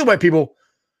 people,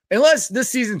 unless this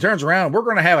season turns around, we're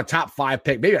going to have a top 5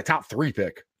 pick, maybe a top 3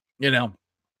 pick.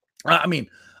 I mean,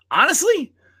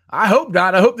 honestly, I hope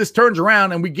not. I hope this turns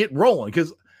around and we get rolling,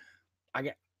 because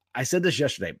I said this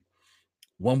yesterday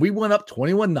when we went up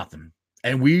 21-0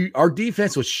 and our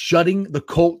defense was shutting the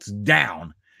Colts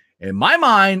down. In my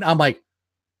mind, I'm like,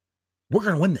 we're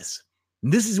going to win this.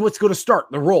 This is what's going to start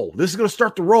the roll. This is going to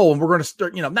start the roll, and we're going to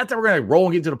start, not that we're going to roll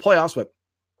and get to the playoffs, but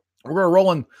we're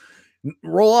going to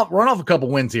run off a couple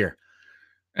wins here.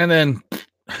 And then,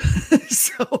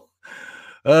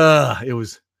 it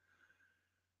was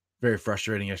very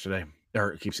frustrating yesterday.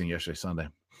 Or I keep saying yesterday, Sunday.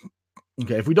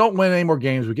 Okay, if we don't win any more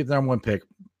games, we get the number 1 pick.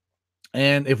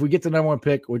 And if we get the number 1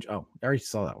 pick, which, I already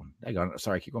saw that one.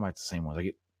 Sorry, I keep going back to the same ones. I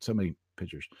get so many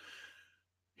pictures.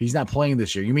 He's not playing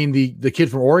this year. You mean the kid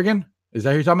from Oregon? Is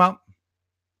that who you're talking about?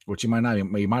 Which you might not.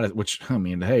 You might have. Which, I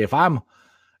mean, hey, if I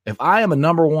am a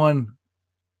number 1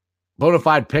 bona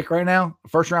fide pick right now,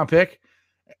 1st round pick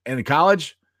in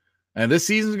college, and this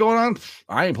season's going on,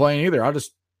 I ain't playing either. I'll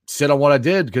just sit on what I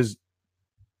did, because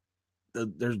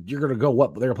you're going to go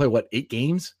what? They're going to play 8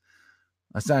 games?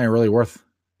 That's not even really worth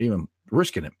even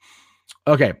risking it.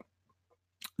 Okay,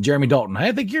 Jeremy Dalton.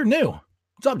 I think you're new.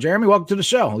 What's up, Jeremy? Welcome to the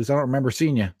show. At least I don't remember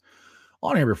seeing you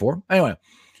on here before. Anyway,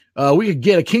 we could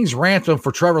get a king's ransom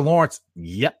for Trevor Lawrence.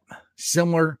 Yep.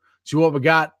 Similar to what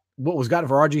was gotten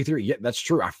for RG3. Yeah, that's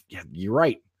true. You're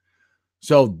right.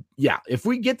 So, if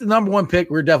we get the number 1 pick,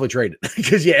 we're definitely traded.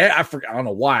 Because, I forgot. I don't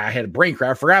know why I had a brain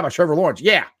crash. I forgot about Trevor Lawrence.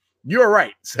 Yeah, you're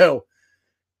right. So,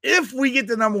 if we get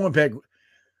the number 1 pick,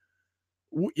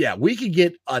 we could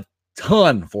get a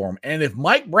ton for him. And if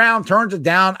Mike Brown turns it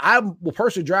down, I will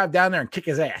personally drive down there and kick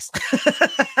his ass.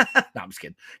 No, I'm just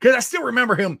kidding. Because I still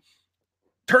remember him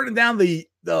turning down the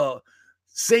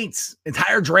Saints'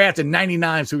 entire draft in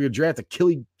 99 so we could draft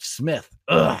Achilles Smith.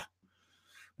 Ugh.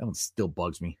 That one still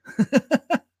bugs me.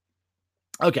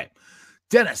 Okay.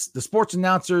 Dennis, the sports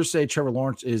announcers say Trevor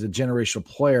Lawrence is a generational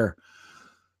player.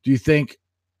 Do you think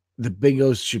the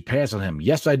Bengals should pass on him?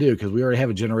 Yes, I do, because we already have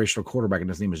a generational quarterback, and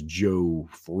his name is Joe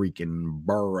freaking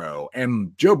Burrow.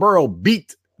 And Joe Burrow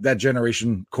beat that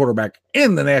generation quarterback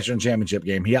in the national championship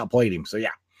game. He outplayed him. So,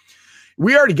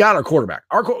 we already got our quarterback.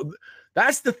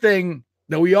 That's the thing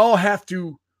that we all have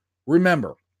to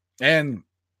remember. And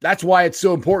that's why it's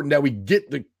so important that we get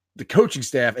the coaching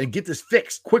staff and get this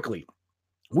fixed quickly.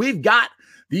 We've got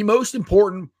the most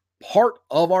important part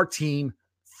of our team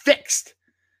fixed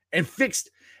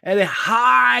at a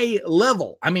high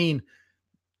level. I mean,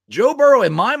 Joe Burrow,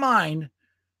 in my mind,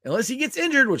 unless he gets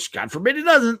injured, which God forbid he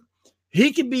doesn't,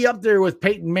 he could be up there with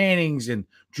Peyton Manning's and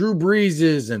Drew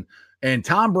Brees's and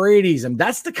Tom Brady's. And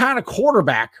that's the kind of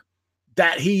quarterback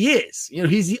that he is.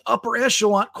 He's the upper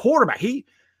echelon quarterback.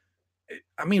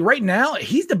 Right now,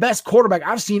 he's the best quarterback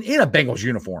I've seen in a Bengals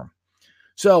uniform.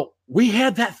 So we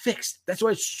have that fixed. That's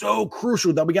why it's so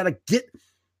crucial that we got to get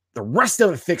the rest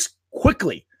of it fixed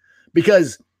quickly,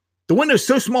 because the window is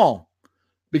so small,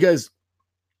 because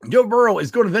Joe Burrow is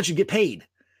going to eventually get paid.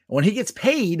 When he gets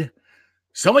paid,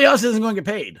 somebody else isn't going to get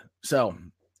paid. So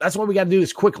that's why we got to do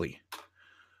this quickly.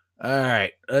 All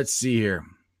right, let's see here.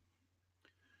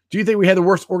 Do you think we had the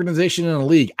worst organization in the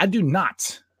league? I do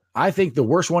not. I think the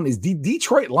worst one is the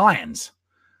Detroit Lions.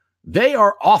 They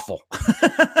are awful.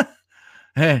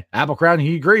 Hey, Apple Crown,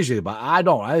 he agrees with you, but I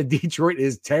don't. Detroit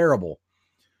is terrible.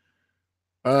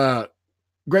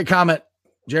 Great comment,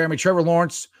 Jeremy. Trevor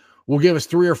Lawrence will give us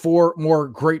 3 or 4 more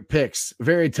great picks.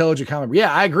 Very intelligent comment.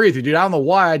 Yeah, I agree with you, dude. I don't know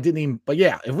why I didn't even, but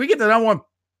yeah, if we get the number 1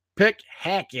 pick,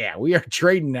 heck yeah, we are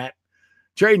trading that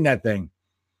thing.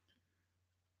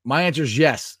 My answer is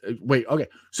yes. Wait, okay.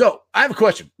 So I have a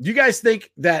question. Do you guys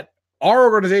think that our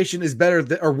organization is better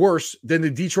or worse than the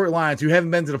Detroit Lions, who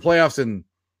haven't been to the playoffs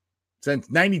since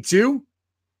 92?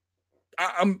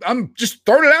 I'm just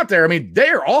throwing it out there. I mean, they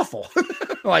are awful.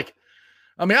 I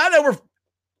know we're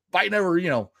fighting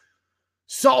over,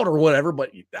 salt or whatever, but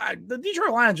the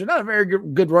Detroit Lions are not a very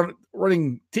good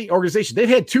running team organization. They've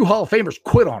had 2 Hall of Famers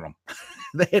quit on them.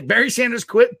 They had Barry Sanders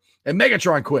quit and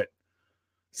Megatron quit.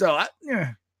 So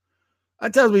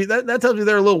that tells me that tells me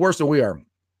they're a little worse than we are.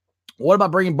 What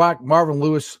about bringing back Marvin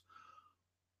Lewis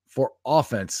for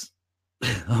offense?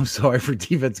 I'm sorry, for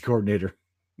defense coordinator.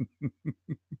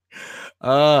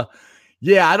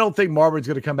 Yeah, I don't think Marvin's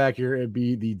going to come back here and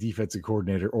be the defensive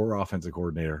coordinator or offensive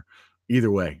coordinator.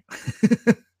 Either way.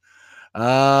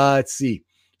 Let's see.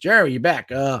 Jeremy, you back.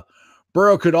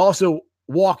 Burrow could also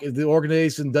walk if the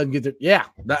organization doesn't get there. Yeah,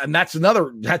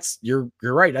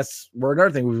 you're right. That's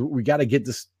another thing. We got to get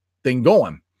this thing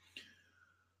going.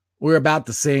 We're about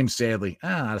the same, sadly.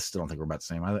 I still don't think we're about the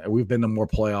same. We've been to more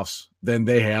playoffs than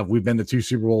they have. We've been to 2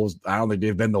 Super Bowls. I don't think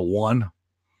they've been to 1.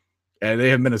 And they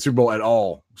haven't been to Super Bowl at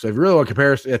all. So if you really want to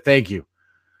compare us, thank you.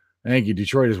 Thank you.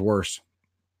 Detroit is worse.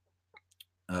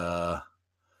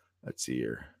 Let's see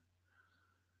here.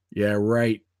 Yeah,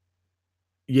 right.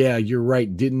 Yeah, you're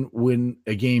right. Didn't win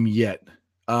a game yet.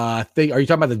 Are you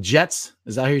talking about the Jets?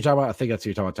 Is that who you're talking about? I think that's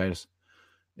who you're talking about, Titus.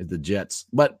 Is the Jets.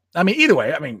 But either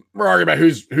way, we're arguing about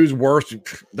who's worse.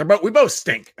 We both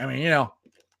stink.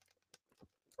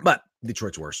 But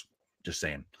Detroit's worse. Just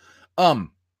saying.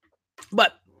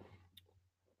 But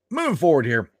moving forward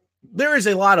here, there is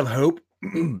a lot of hope.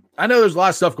 I know there's a lot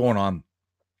of stuff going on.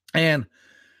 And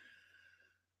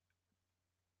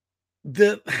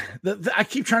I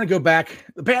keep trying to go back.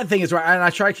 The bad thing is, and I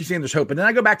try to keep saying there's hope, and then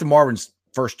I go back to Marvin's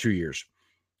first 2 years.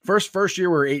 First year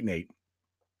we were 8-8.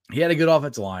 He had a good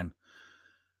offensive line.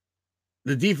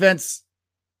 The defense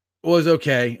was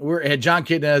okay. We had John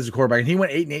Kitna as a quarterback, and he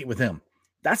went 8-8 with him.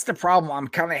 That's the problem I'm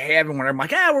kind of having when I'm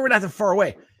like, we're not that far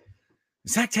away.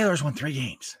 Zach Taylor's won 3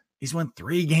 games. He's won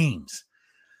 3 games.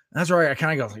 And that's where I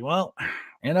kind of go, well,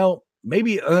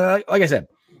 maybe, like I said,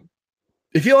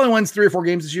 if he only wins 3 or 4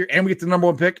 games this year and we get the number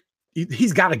 1 pick,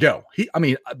 he's got to go.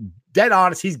 Dead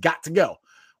honest, he's got to go.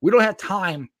 We don't have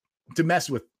time to mess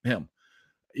with him.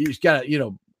 He's got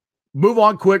to, move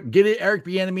on quick, get Eric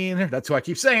Bieniemy in there. That's who I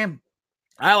keep saying.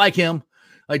 I like him.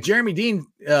 Like Jeremy Dean,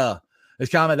 his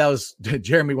comment, that was one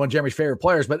of Jeremy's favorite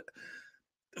players. But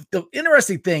the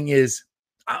interesting thing is,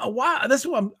 I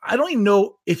don't even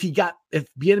know if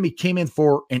Bieniemy came in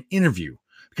for an interview,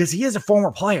 because he is a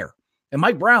former player. And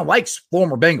Mike Brown likes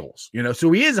former Bengals,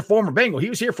 so he is a former Bengal. He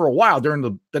was here for a while during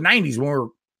the 90s when we were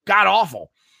god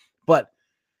awful. But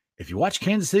if you watch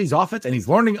Kansas City's offense, and he's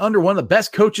learning under one of the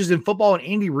best coaches in football, in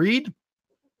Andy Reid,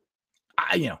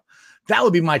 that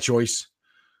would be my choice.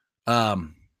 Anyway,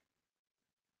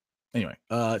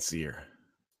 let's see here.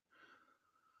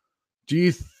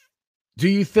 Do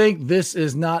you think this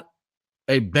is not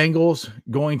a Bengals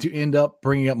going to end up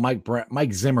bringing up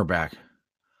Mike Zimmer back?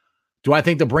 Do I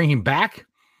think they'll bring him back?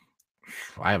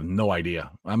 I have no idea.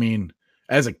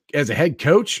 As a head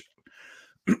coach,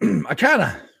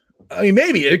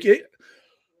 maybe.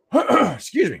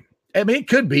 Excuse me. It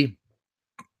could be.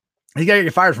 He got to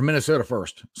get fired from Minnesota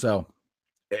first. So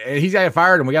he's got to get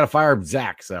fired, and we got to fire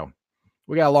Zach. So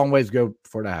we got a long ways to go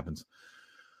before that happens.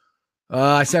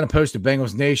 I sent a post to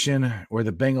Bengals Nation where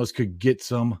the Bengals could get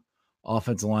some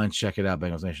offensive line. Check it out,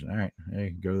 Bengals Nation. All right.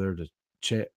 Hey, go there to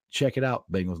check it out,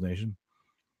 Bengals Nation.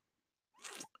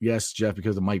 Yes, Jeff,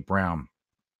 because of Mike Brown.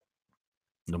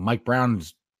 Mike Brown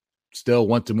still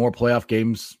went to more playoff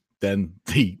games than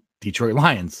the Detroit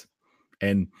Lions.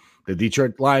 And the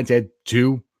Detroit Lions had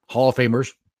 2 Hall of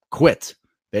Famers quit.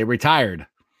 They retired.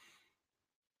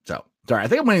 So, sorry, I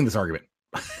think I'm winning this argument.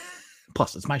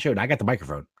 Plus, it's my show. I got the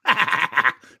microphone.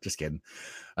 Just kidding.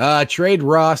 Trade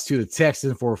Ross to the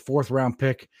Texans for a 4th-round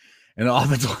pick and an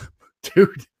offensive.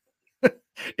 Dude,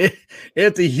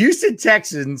 if the Houston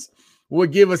Texans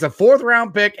would give us a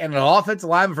 4th-round pick and an offensive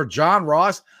lineman for John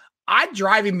Ross, I'd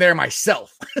drive him there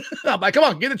myself. I'm like, come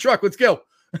on, get in the truck. Let's go.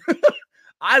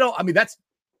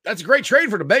 That's a great trade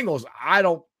for the Bengals. I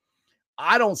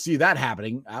don't see that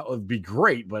happening. That would be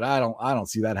great, but I don't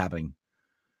see that happening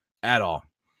at all.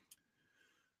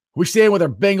 We stand with our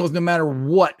Bengals no matter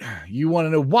what. You want to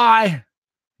know why?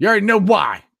 You already know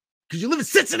why. Because you live in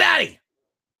Cincinnati,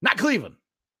 not Cleveland.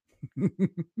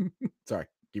 Sorry,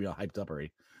 give me all hyped up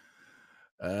already.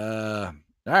 All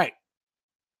right.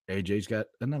 AJ's got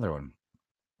another one.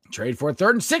 Trade for a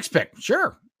 3rd and 6 pick.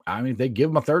 Sure. I mean, if they give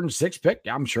him a 3rd and 6 pick,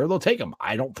 I'm sure they'll take him.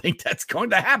 I don't think that's going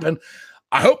to happen.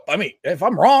 If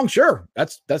I'm wrong, sure.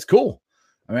 That's cool.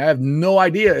 I have no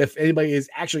idea if anybody is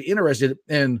actually interested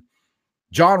in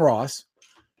John Ross,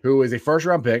 who is a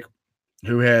 1st-round pick,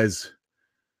 who has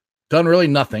done really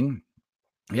nothing.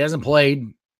 He hasn't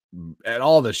played at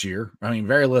all this year.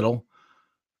 Very little.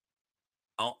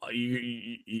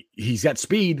 He's got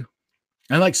speed.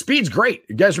 And speed's great.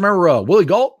 You guys remember Willie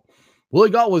Gault? Willie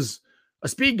Gault was a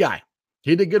speed guy.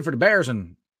 He did good for the Bears,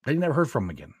 and they never heard from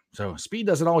him again. So speed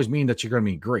doesn't always mean that you're going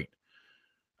to be great.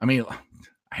 I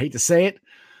hate to say it.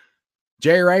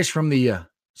 Jerry Rice from the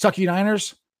Sucky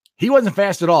Niners, he wasn't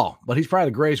fast at all, but he's probably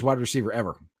the greatest wide receiver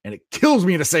ever. And it kills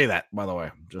me to say that, by the way.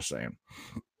 I'm just saying.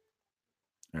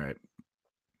 All right.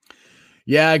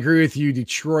 Yeah, I agree with you.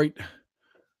 Detroit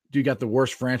got the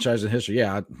worst franchise in history.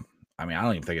 Yeah, I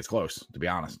don't even think it's close, to be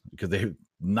honest, because they've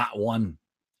not won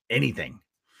anything.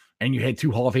 And you had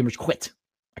 2 Hall of Famers quit.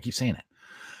 I keep saying it.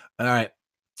 All right.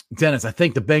 Dennis, I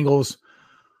think the Bengals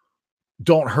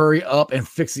don't hurry up and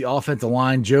fix the offensive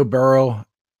line. Joe Burrow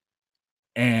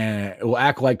and will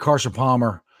act like Carson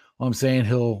Palmer. I'm saying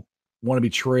he'll want to be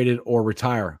traded or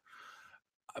retire.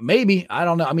 Maybe. I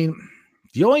don't know.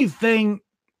 The only thing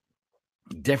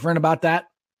different about that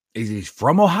is he's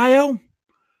from Ohio.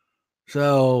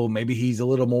 So maybe he's a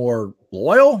little more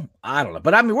loyal. I don't know.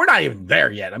 But we're not even there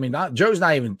yet. Joe's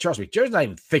not even, trust me, Joe's not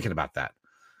even thinking about that.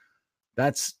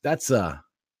 That's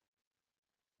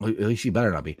at least he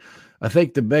better not be. I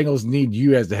think the Bengals need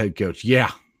you as the head coach.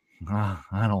 Yeah.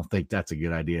 I don't think that's a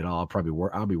good idea at all.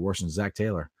 I'll be worse than Zach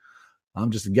Taylor.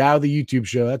 I'm just a guy with a YouTube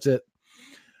show. That's it.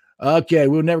 Okay.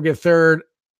 We'll never get third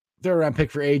round pick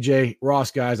for AJ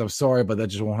Ross, guys. I'm sorry, but that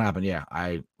just won't happen. Yeah,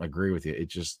 I agree with you. It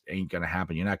just ain't going to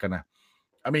happen. You're not going to,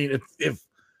 if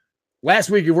last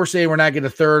week, if we're saying we're not getting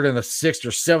a 3rd and a 6th or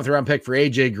 7th round pick for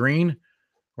AJ Green,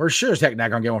 we're sure as heck not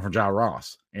going to get one from John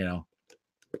Ross. Like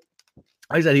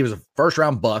I said, he was a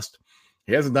 1st-round bust.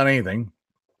 He hasn't done anything.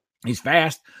 He's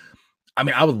fast.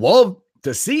 I would love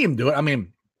to see him do it.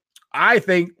 I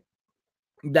think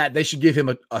that they should give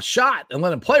him a shot and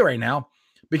let him play right now,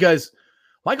 because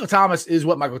Michael Thomas is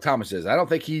what Michael Thomas is. I don't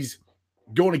think he's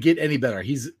going to get any better.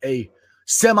 He's a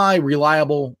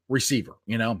semi-reliable receiver.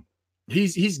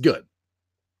 He's good.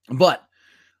 But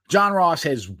John Ross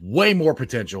has way more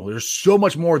potential. There's so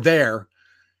much more there.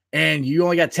 And you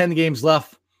only got 10 games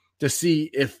left to see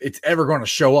if it's ever going to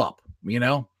show up,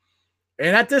 And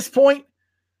at this point,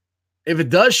 if it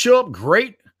does show up,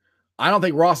 great. I don't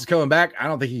think Ross is coming back. I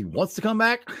don't think he wants to come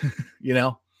back,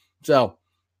 So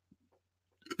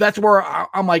that's where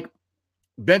I'm like,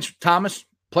 bench Thomas,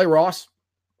 play Ross.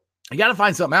 You got to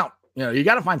find something out. You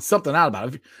got to find something out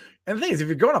about it. And the thing is, if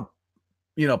you're going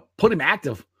to, put him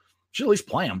active, you should at least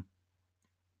play him.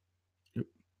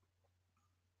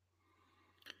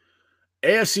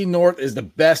 AFC North is the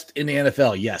best in the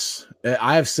NFL. Yes.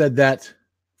 I have said that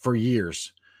for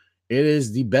years. It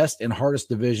is the best and hardest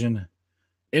division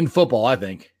in football, I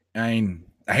think. I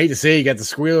hate to say you got the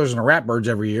Squealers and the Ratbirds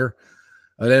every year.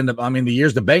 But then, the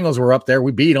years the Bengals were up there,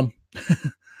 we beat them.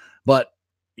 But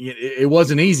it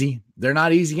wasn't easy. They're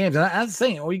not easy games. And that's the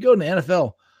thing. When you go in the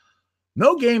NFL,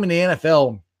 no game in the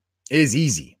NFL is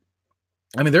easy.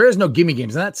 There is no gimme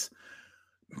games. And that's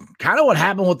kind of what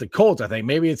happened with the Colts, I think.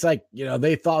 Maybe it's like,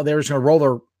 they thought they were just going to roll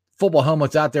their football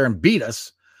helmets out there and beat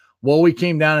us. Well, we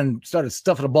came down and started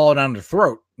stuffing the ball down their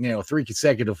throat, 3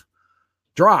 consecutive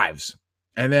drives.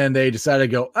 And then they decided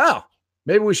to go, oh,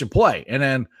 maybe we should play. And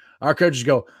then our coaches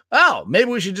go, oh, maybe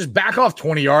we should just back off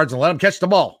 20 yards and let them catch the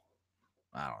ball.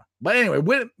 I don't know. But anyway,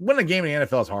 win a game in the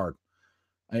NFL is hard.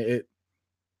 It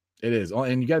is.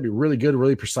 And you got to be really good,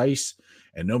 really precise,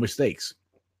 and no mistakes.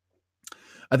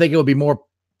 I think it will be more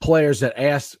players that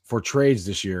asked for trades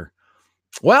this year.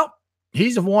 Well,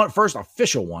 he's the first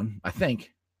official one, I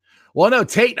think. Well, no,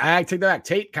 Tate, I take that back.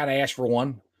 Tate kind of asked for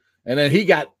one, and then he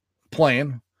got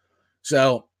playing.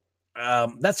 So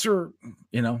that's for,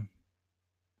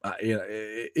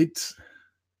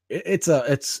 it's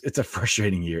a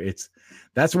frustrating year.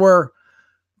 That's where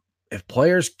if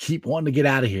players keep wanting to get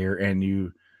out of here and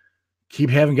you keep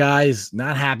having guys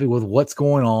not happy with what's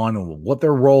going on and what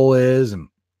their role is. And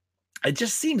it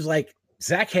just seems like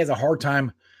Zach has a hard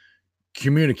time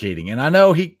communicating. And I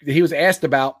know he was asked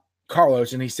about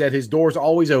Carlos, and he said his door's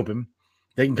always open.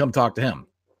 They can come talk to him,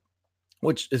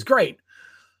 which is great.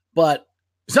 But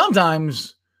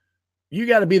sometimes you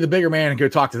got to be the bigger man and go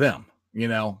talk to them.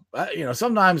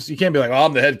 Sometimes you can't be like, oh,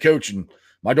 I'm the head coach and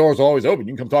my door's always open.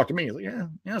 You can come talk to me. Like,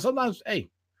 yeah. Sometimes, hey,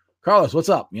 Carlos, what's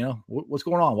up? What's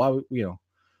going on? Why,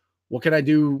 what can I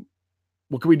do?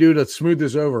 What can we do to smooth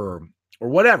this over or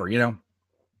whatever,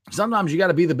 Sometimes you got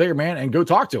to be the bigger man and go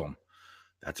talk to him.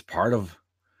 That's part of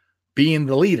being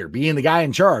the leader, being the guy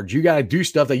in charge. You got to do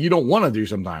stuff that you don't want to do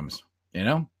sometimes,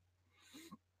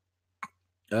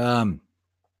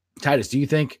 Titus, do you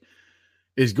think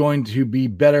is going to be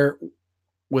better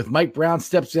with Mike Brown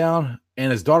steps down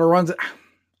and his daughter runs it?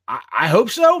 I hope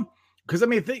so. Because,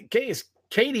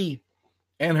 Katie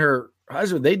and her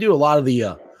husband, they do a lot of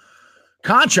the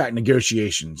contract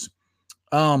negotiations.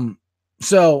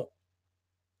 So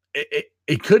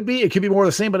it could be more of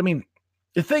the same. But,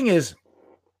 the thing is,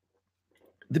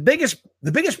 the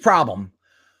biggest problem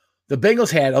the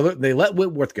Bengals had, they let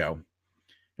Whitworth go.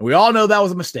 And we all know that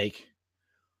was a mistake.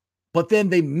 But then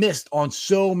they missed on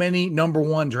so many number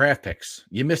one draft picks.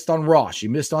 You missed on Ross. You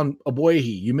missed on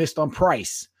Aboihi. You missed on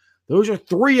Price. Those are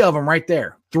 3 of them right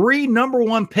there. 3 number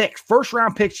one picks, first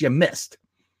round picks you missed.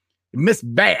 You missed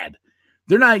bad.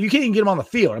 You can't even get them on the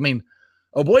field.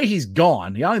 Aboihi's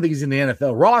gone. I don't think he's in the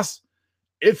NFL. Ross,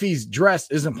 if he's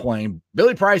dressed, isn't playing.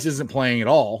 Billy Price isn't playing at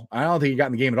all. I don't think he got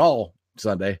in the game at all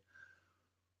Sunday.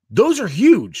 Those are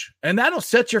huge. And that'll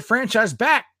set your franchise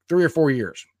back 3 or 4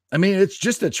 years. It's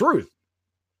just the truth.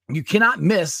 You cannot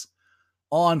miss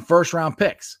on first-round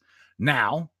picks.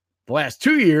 Now, the last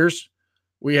 2 years,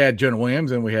 we had Jonah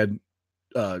Williams and we had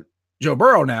Joe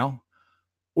Burrow now.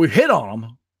 We've hit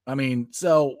on them.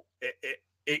 So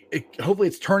hopefully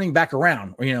it's turning back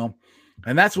around, And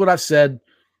that's what I've said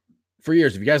for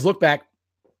years. If you guys look back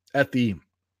at the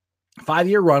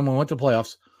 5-year run when we went to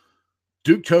playoffs,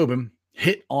 Duke Tobin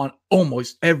hit on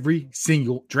almost every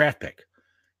single draft pick.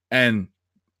 And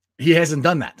he hasn't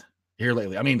done that here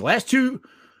lately. The last 2,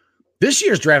 this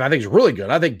year's draft, I think is really good.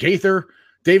 I think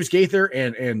Davis Gaither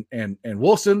and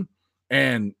Wilson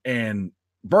and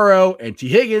Burrow and T.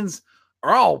 Higgins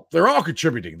they're all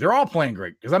contributing. They're all playing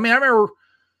great. Because I remember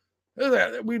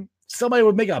somebody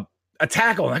would make a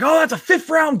tackle and like, oh, that's a 5th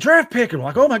round draft pick. And I'm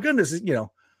like, oh my goodness,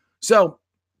 So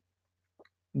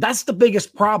that's the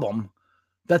biggest problem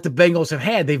that the Bengals have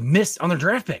had. They've missed on their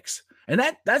draft picks. And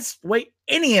that's the way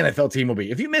any NFL team will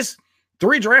be. If you miss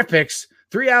 3 draft picks,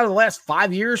 3 out of the last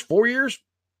 5 years, 4 years,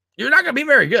 you're not going to be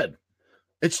very good.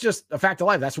 It's just a fact of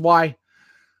life. That's why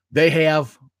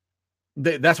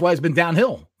that's why it's been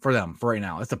downhill for them for right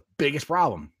now. That's the biggest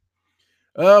problem.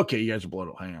 Okay, you guys are blown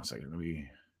up. Hang on a second. Let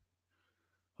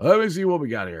me see what we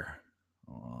got here.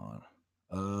 Hold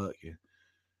on. Yeah.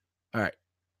 All right.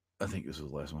 I think this was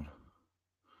the last one.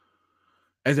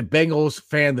 As a Bengals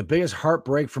fan, the biggest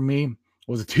heartbreak for me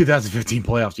was the 2015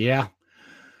 playoffs. Yeah.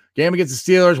 Game against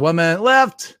the Steelers, 1 minute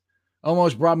left.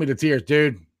 Almost brought me to tears,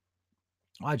 dude.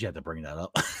 Why'd you have to bring that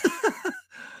up?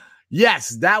 Yes,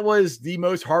 that was the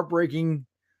most heartbreaking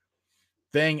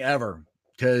thing ever.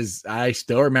 Because I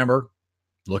still remember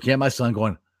looking at my son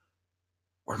going,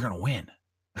 we're going to win.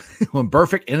 When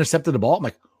Burfict intercepted the ball, I'm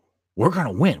like, we're going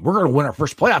to win. We're going to win our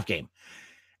first playoff game.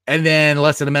 And then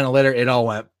less than a minute later, it all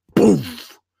went boom.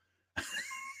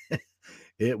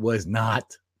 It was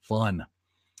not fun.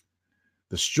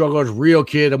 The struggle is real,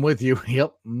 kid. I'm with you.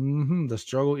 Yep. The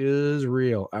struggle is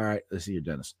real. All right. Let's see your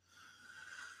Dennis.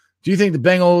 Do you think the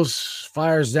Bengals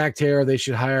fire Zach Taylor? They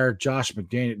should hire Josh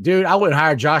McDaniels. Dude, I wouldn't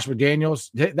hire Josh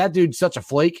McDaniels. That dude's such a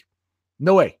flake.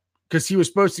 No way. Because he was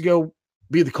supposed to go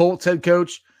be the Colts head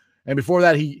coach. And before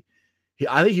that,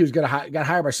 I think he was got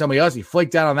hired by somebody else. He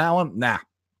flaked out on that one. Nah.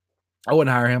 I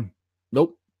wouldn't hire him.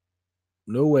 Nope.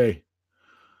 No way.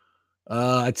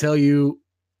 Tell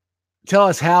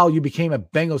us how you became a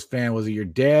Bengals fan. Was it your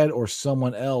dad or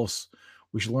someone else?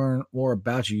 We should learn more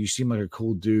about you. You seem like a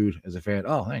cool dude as a fan.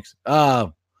 Oh, thanks.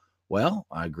 Well,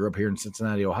 I grew up here in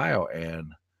Cincinnati, Ohio,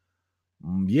 and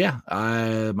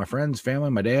my friends,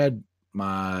 family, my dad,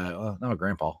 not my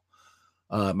grandpa.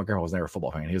 My grandpa was never a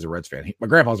football fan. He was a Reds fan. My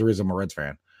grandpa's the reason I'm a Reds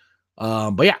fan.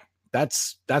 But yeah,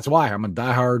 that's why I'm a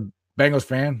diehard Bengals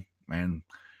fan. And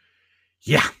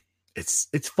yeah, it's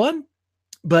fun,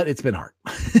 but it's been hard.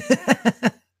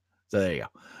 So there you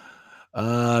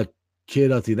go.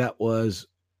 Kid, that was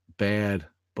bad,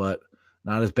 but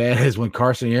not as bad as when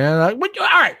Carson. Yeah, all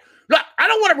right. Look, I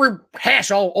don't want to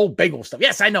rehash all old Bengals stuff.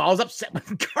 Yes, I know. I was upset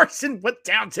when Carson went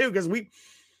down too because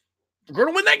They're going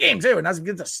to win that game too, and that's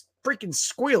against the freaking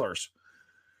Squealers.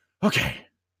 Okay,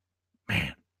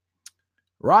 man.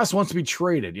 Ross wants to be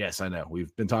traded. Yes, I know.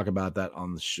 We've been talking about that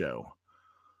on the show.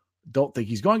 Don't think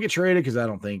he's going to get traded because I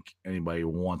don't think anybody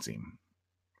wants him.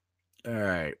 All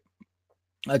right.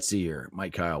 Let's see here.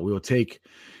 Mike Kyle. We will take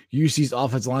UC's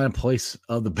offensive line in place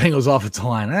of the Bengals offensive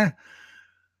line.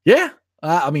 Yeah.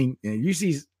 I mean,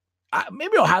 UC's,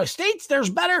 maybe Ohio State's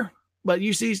there's better, but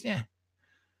UC's, yeah.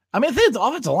 I mean, I think the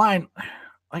offensive line,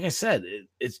 like I said,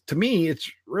 it's to me,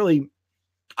 it's really,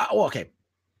 okay.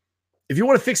 If you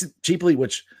want to fix it cheaply,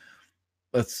 which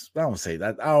I don't want to say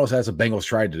that. I don't know if that's what Bengals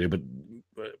tried to do, but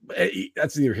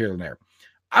that's either here or there.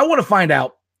 I want to find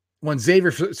out when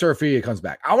Xavier Serafia comes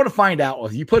back. I want to find out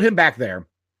if you put him back there,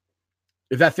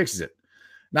 if that fixes it.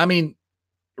 Now, I mean,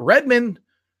 Redmond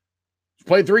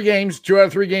played 3 games, 2 out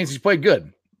of 3 games, he's played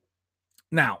good.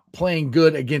 Now, playing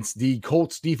good against the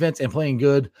Colts defense and playing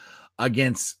good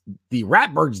against the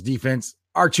Ratbirds defense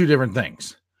are 2 different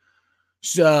things.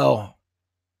 So,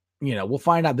 we'll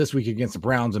find out this week against the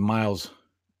Browns and Myles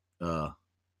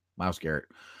Garrett.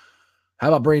 How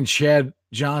about bringing Chad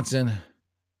Johnson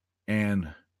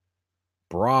and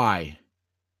Bry,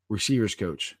 receivers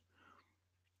coach?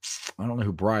 I don't know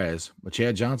who Bry is, but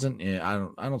Chad Johnson,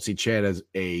 I don't see Chad as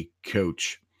a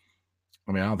coach.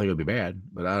 I mean, I don't think it would be bad,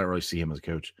 but I don't really see him as a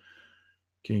coach.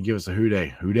 Can you give us a who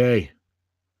day? Who day?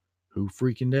 Who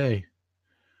freaking day?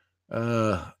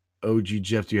 OG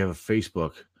Jeff, do you have a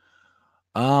Facebook?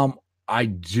 I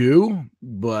do,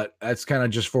 but that's kind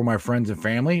of just for my friends and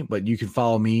family. But you can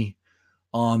follow me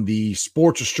on the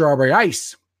Sports with Strawberry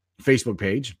Ice Facebook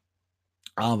page.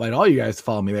 I'll invite all you guys to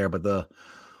follow me there. But the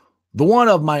one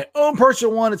of my own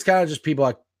personal one, it's kind of just people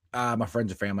like my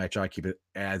friends and family. I try to keep it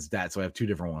as that. So I have 2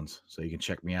 different ones. So you can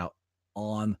check me out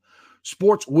on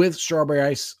Sports with Strawberry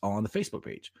Ice on the Facebook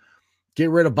page. Get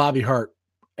rid of Bobby Hart.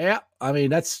 Yeah, I mean,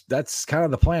 that's kind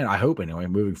of the plan, I hope, anyway,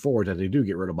 moving forward, that they do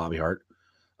get rid of Bobby Hart.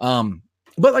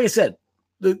 But like I said,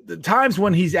 the times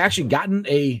when he's actually gotten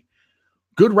a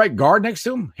good right guard next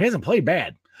to him, he hasn't played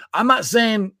bad. I'm not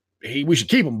saying we should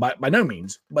keep him by no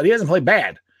means, but he hasn't played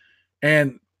bad.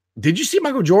 And did you see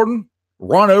Michael Jordan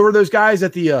run over those guys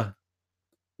at the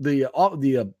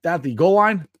goal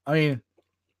line? I mean,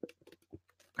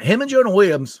 him and Jonah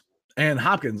Williams and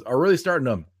Hopkins are really starting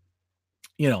to,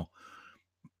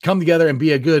 come together and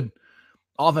be a good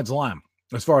offensive line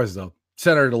as far as the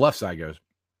center to the left side goes.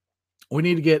 We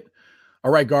need to get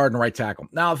a right guard and a right tackle.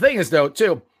 Now, the thing is, though,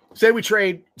 too, say we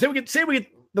get the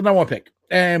number 1 pick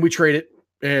and we trade it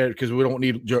because we don't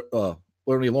need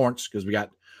Lawrence because we got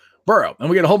Burrow and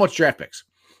we get a whole bunch of draft picks.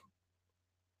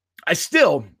 I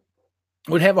still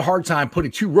would have a hard time putting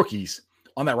 2 rookies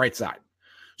on that right side.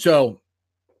 So,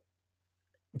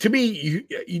 to me,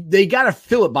 they got to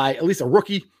fill it by at least a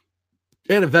rookie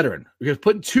and a veteran, because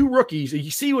putting 2 rookies, you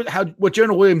see what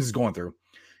Jonah Williams is going through.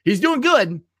 He's doing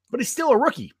good, but he's still a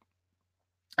rookie.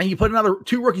 And you put another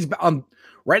 2 rookies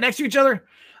right next to each other.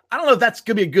 I don't know if that's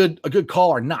going to be a good call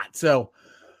or not. So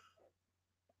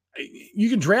you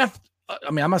can draft. I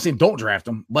mean, I'm not saying don't draft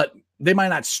them, but they might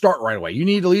not start right away. You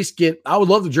need to at least I would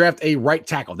love to draft a right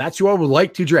tackle. That's who I would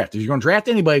like to draft. If you're going to draft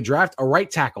anybody, draft a right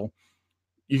tackle.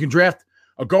 You can draft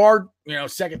a guard,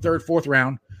 2nd, 3rd, 4th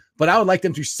round. But I would like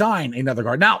them to sign another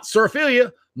guard. Now,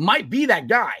 Serafia might be that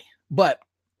guy, but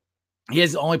he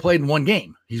has only played in 1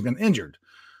 game. He's been injured.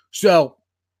 So,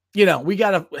 we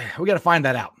gotta find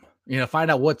that out.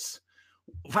 Find out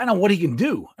what he can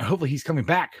do. And hopefully he's coming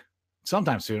back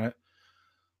sometime soon.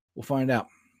 We'll find out.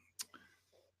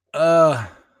 I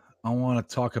want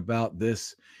to talk about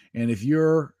this. And if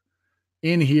you're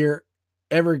in here,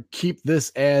 ever keep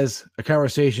this as a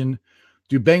conversation.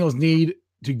 Do Bengals need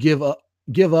to give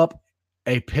up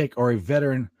a pick or a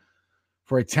veteran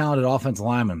for a talented offensive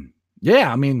lineman?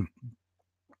 Yeah, I mean,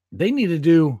 they need to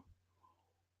do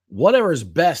whatever's the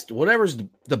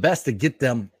best to get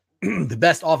them the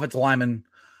best offensive lineman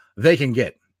they can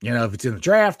get. If it's in the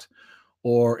draft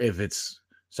or if it's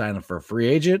signing for a free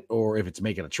agent or if it's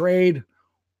making a trade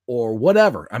or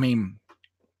whatever. I mean,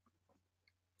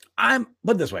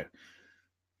 put it this way.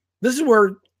 This is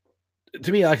where,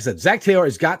 to me, like I said, Zach Taylor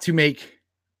has got to make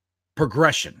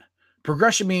progression.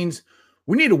 Progression means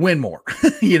we need to win more.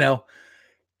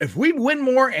 If we win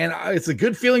more and it's a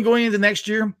good feeling going into next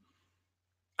year,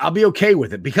 I'll be okay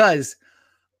with it, because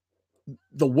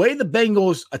the way the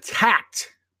Bengals attacked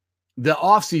the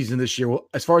offseason this year,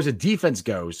 as far as the defense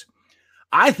goes,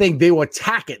 I think they will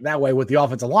attack it that way with the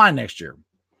offensive line next year.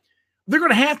 They're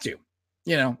going to have to,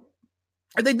 If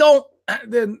they don't,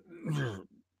 then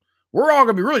we're all going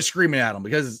to be really screaming at them,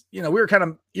 because, we were kind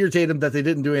of irritated that they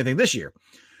didn't do anything this year.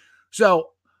 So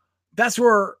that's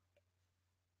where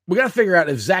we got to figure out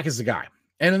if Zach is the guy.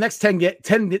 And the next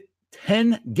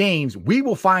 10 games, we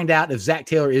will find out if Zach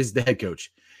Taylor is the head coach.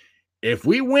 If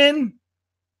we win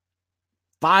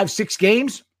 5-6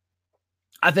 games,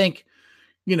 I think,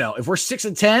 if we're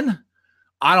 6-10,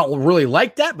 I don't really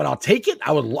like that, but I'll take it.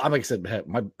 Like I said,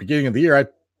 my beginning of the year, I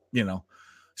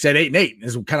said 8-8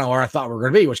 is kind of where I thought we were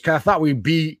going to be, which kind of thought we'd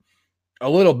be a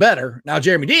little better. Now,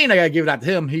 Jeremy Dean, I got to give it out to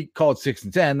him. He called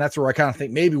 6-10. That's where I kind of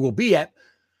think maybe we'll be at,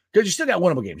 because you still got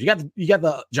winnable games. You got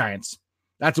the Giants.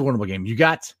 That's a winnable game. You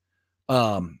got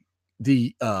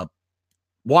the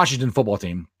Washington football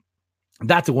team.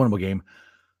 That's a winnable game.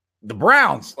 The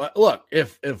Browns, look,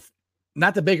 if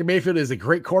not that Baker Mayfield is a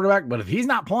great quarterback, but if he's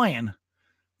not playing,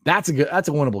 that's a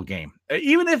winnable game.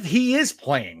 Even if he is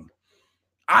playing,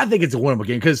 I think it's a winnable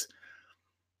game, because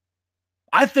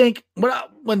I think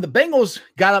when the Bengals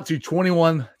got up to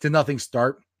 21-0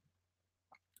 start,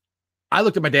 I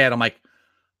looked at my dad. I'm like,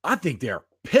 I think they're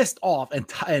pissed off and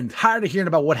tired of hearing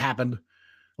about what happened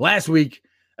last week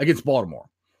against Baltimore.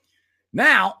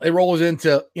 Now it rolls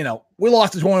into, we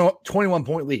lost a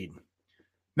 21-point lead.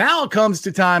 Now it comes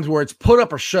to times where it's put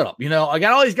up or shut up. I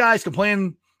got all these guys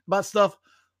complaining about stuff.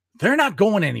 They're not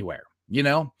going anywhere.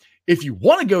 If you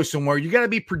want to go somewhere, you got to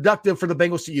be productive for the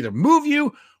Bengals to either move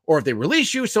you, or if they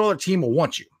release you, some other team will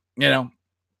want you,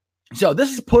 So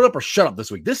this is put up or shut up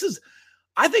this week.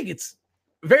 I think it's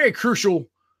a very crucial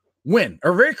win,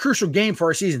 or a very crucial game for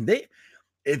our season.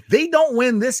 If they don't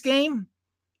win this game,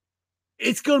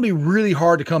 it's going to be really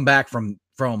hard to come back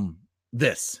from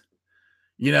this.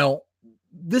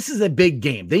 This is a big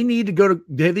game. They need to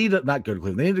not go to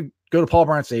Cleveland. They need to go to Paul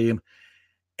Brown Stadium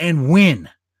and win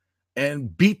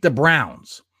and beat the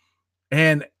Browns.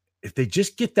 And if they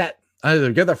just get that,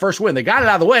 either get their first win, they got it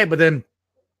out of the way, but then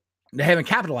they haven't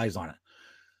capitalized on it.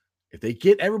 If they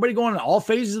get everybody going in all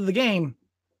phases of the game,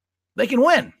 they can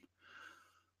win.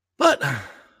 But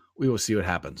we will see what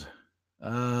happens.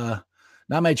 Not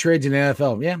many trades in the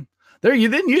NFL. Yeah, there you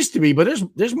didn't used to be, but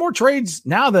there's more trades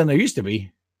now than there used to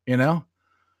be.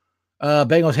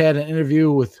 Bengals had an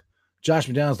interview with Josh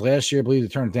McDaniels last year. I believe they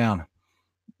turned it down.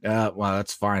 Well,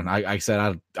 that's fine. I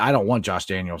said I don't want Josh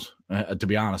Daniels, to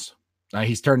be honest.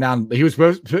 He's turned down. He was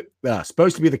supposed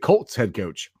to be the Colts head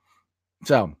coach,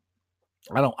 so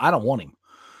I don't want him.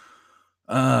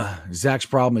 Zach's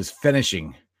problem is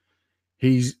finishing.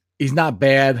 He's not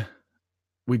bad.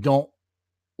 We don't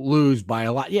lose by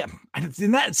a lot. Yeah, and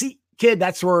kid,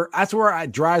 that's where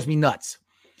it drives me nuts.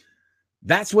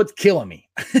 That's what's killing me,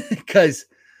 because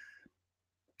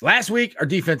last week our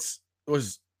defense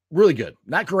was really good,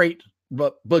 not great,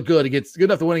 but good good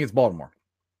enough to win against Baltimore.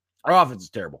 Our offense is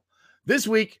terrible. This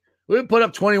week we put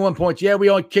up 21 points. Yeah,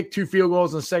 we only kicked 2 field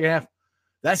goals in the second half.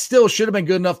 That still should have been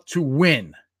good enough to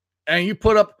win. And you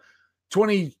put up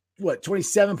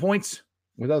 27 points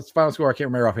without the final score. I can't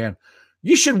remember offhand.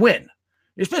 You should win,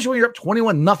 especially when you're up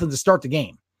 21-0 to start the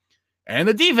game. And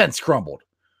the defense crumbled.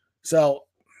 So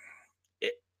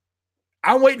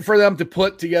I'm waiting for them to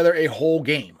put together a whole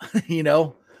game,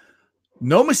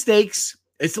 no mistakes.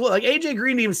 It's like AJ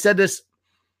Green even said this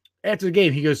after the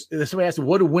game. He goes, somebody asked him,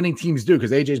 what do winning teams do? Because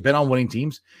AJ's been on winning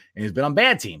teams and he's been on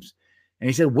bad teams. And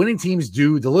he said, winning teams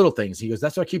do the little things. He goes,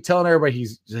 that's what I keep telling everybody.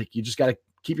 He's like, you just got to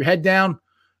keep your head down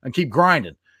and keep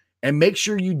grinding and make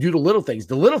sure you do the little things.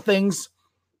 The little things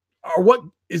are what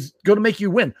is going to make you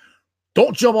win.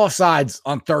 Don't jump off sides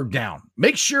on third down.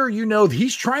 Make sure that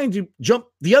he's trying to jump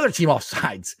the other team off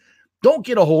sides. Don't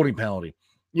get a holding penalty.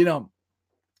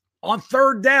 On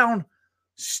third down,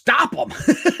 stop them.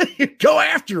 Go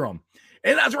after them.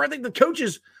 And that's where I think the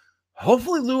coaches,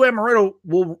 hopefully Lou Amaretto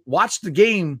will watch the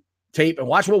game tape and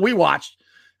watch what we watched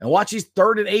and watch these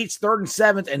 3rd and 8s, 3rd and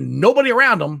 7s, and nobody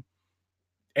around them,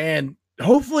 and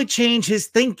hopefully change his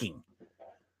thinking.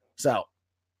 So,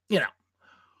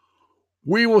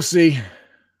 we will see.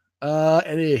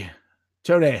 Any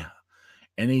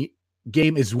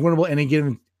game is winnable any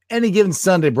given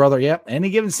Sunday, brother. Yep, any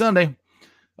given Sunday. That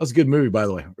was a good movie, by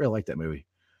the way. I really like that movie.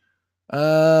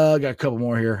 I got a couple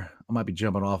more here. I might be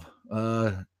jumping off.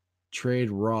 Trade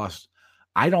Ross.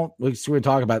 We're going to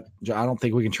talk about, I don't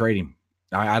think we can trade him.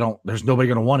 There's nobody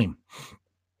going to want him,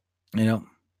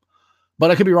 but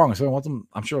I could be wrong. So I want them.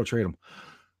 I'm sure I'll trade him.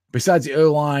 Besides the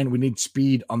O-line, we need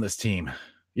speed on this team.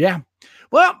 Yeah.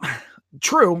 Well,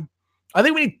 true. I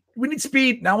think we need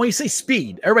speed. Now, when you say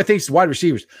speed, everybody thinks wide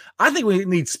receivers. I think we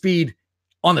need speed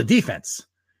on the defense.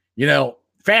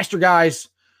 Faster guys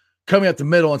coming up the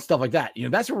middle and stuff like that.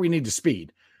 That's where we need the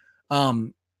speed.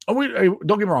 Don't get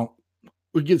me wrong.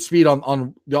 We get speed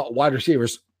on the wide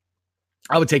receivers.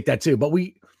 I would take that too. But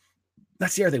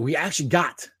that's the other thing. We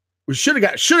should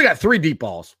have got 3 deep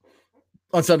balls.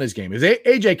 on Sunday's game. Is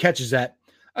AJ catches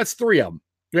that's 3 of them.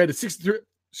 We had the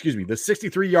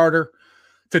 63-yarder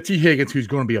to T. Higgins, who's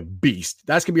going to be a beast.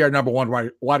 That's going to be our number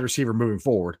one wide receiver moving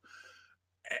forward.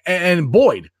 And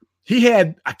Boyd, he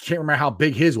had, I can't remember how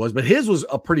big his was, but his was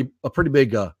a pretty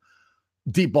big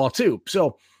deep ball too.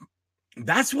 So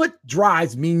that's what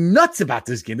drives me nuts about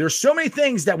this game. There's so many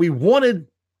things that we wanted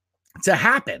to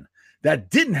happen that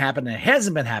didn't happen and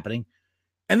hasn't been happening,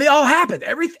 and they all happened.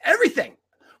 Everything.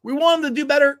 We wanted them to do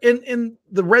better in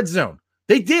the red zone.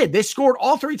 They did. They scored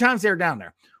all 3 times they were down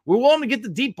there. We wanted them to get the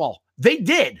deep ball. They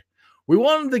did. We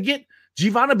wanted them to get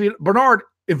Giovanni Bernard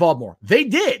involved more. They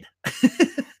did.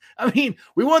 I mean,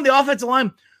 we wanted the offensive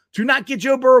line to not get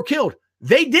Joe Burrow killed.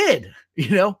 They did.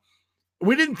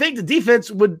 We didn't think the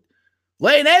defense would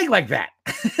lay an egg like that.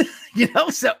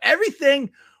 So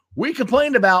everything we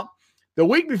complained about the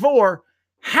week before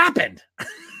happened.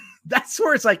 That's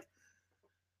where it's like,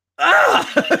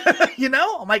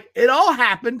 I'm like, it all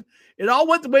happened. It all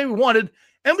went the way we wanted,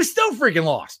 and we still freaking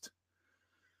lost.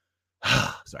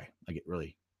 Sorry, I get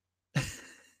really,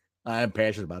 I'm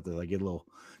passionate about this. I get a little,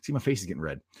 see my face is getting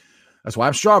red. That's why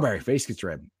I'm strawberry. Face gets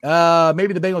red.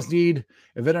 Maybe the Bengals need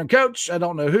a veteran coach. I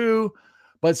don't know who,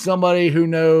 but somebody who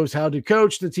knows how to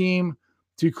coach the team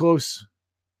too close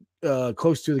to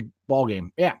the ball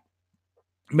game. Yeah,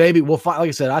 maybe we'll find. Like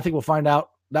I said, I think we'll find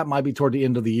out. That might be toward the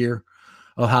end of the year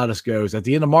of how this goes. At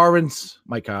the end of Marvin's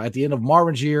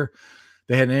year,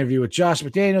 they had an interview with Josh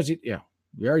McDaniels. Yeah,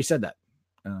 you already said that,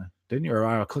 didn't you? Or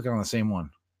I clicked on the same one.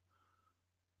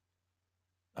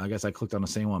 I guess I clicked on the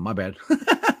same one. My bad.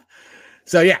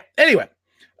 So yeah. Anyway,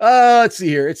 let's see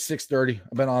here. It's 6:30.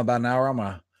 I've been on about an hour. I'm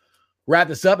gonna wrap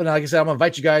this up, and like I said, I'm gonna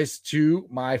invite you guys to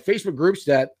my Facebook groups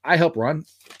that I help run,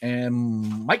 and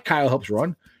Mike Kyle helps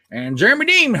run, and Jeremy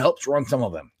Dean helps run some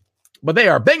of them. But they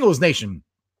are Bengals Nation,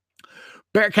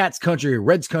 Bearcats Country,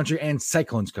 Reds Country, and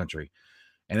Cyclones Country.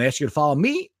 And I ask you to follow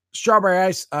me, Strawberry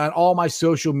Ice, on all my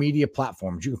social media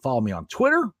platforms. You can follow me on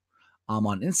Twitter, I'm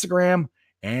on Instagram,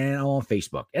 and I'm on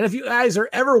Facebook. And if you guys are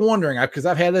ever wondering, because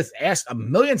I've had this asked a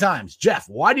million times, Jeff,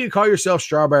 why do you call yourself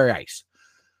Strawberry Ice?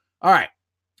 All right.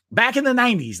 Back in the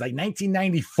 90s, like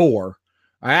 1994,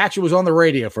 I actually was on the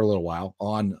radio for a little while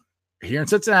on here in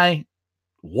Cincinnati.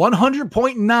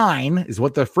 100.9 is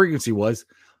what the frequency was.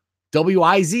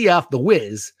 WIZF, the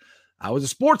Wiz. I was a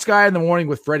sports guy in the morning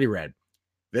with Freddie Red.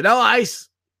 Vanilla Ice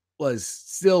was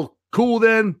still cool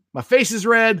then. My face is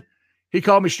red. He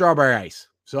called me Strawberry Ice.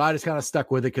 So I just kind of stuck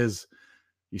with it because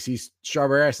you see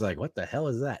Strawberry Ice, like, what the hell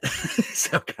is that?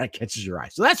 So it kind of catches your eye.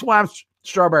 So that's why I'm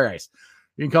Strawberry Ice.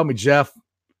 You can call me Jeff.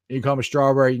 You can call me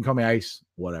Strawberry. You can call me Ice,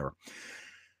 whatever.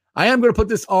 I am going to put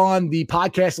this on the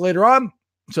podcast later on.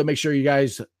 So make sure you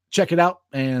guys check it out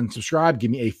and subscribe.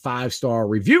 Give me a 5-star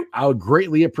review. I would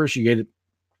greatly appreciate it.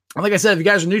 And like I said, if you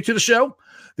guys are new to the show,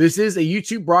 this is a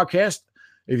YouTube broadcast.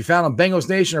 If you found on Bengals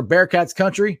Nation or Bearcats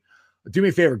Country, do me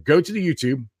a favor, go to the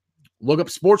YouTube, look up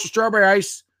Sports with Strawberry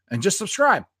Ice, and just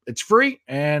subscribe. It's free,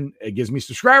 and it gives me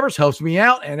subscribers, helps me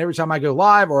out, and every time I go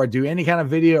live or I do any kind of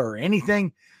video or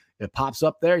anything, it pops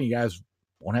up there, and you guys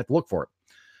won't have to look for it.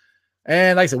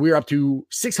 And like I said, we're up to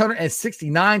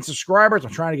 669 subscribers.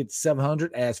 I'm trying to get to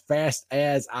 700 as fast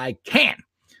as I can.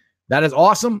 That is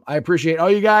awesome. I appreciate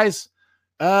all you guys.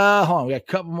 Hold on. We got a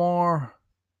couple more.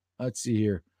 Let's see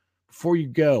here. Before you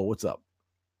go, what's up?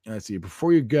 Let's see.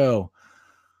 Before you go,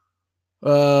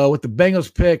 with the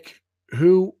Bengals pick,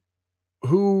 who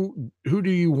do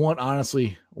you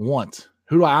honestly want?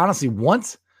 Who do I honestly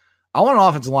want? I want an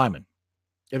offensive lineman.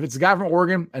 If it's a guy from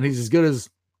Oregon and he's as good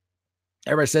as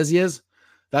everybody says he is,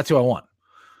 that's who I want.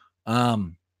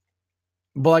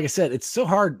 But like I said, it's so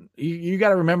hard. You got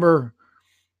to remember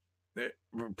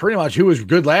pretty much who was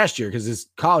good last year because his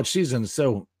college season is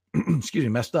so,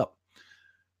 messed up.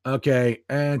 Okay.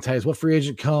 And Tyus, what free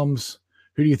agent comes?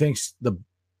 Who do you think's the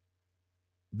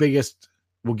biggest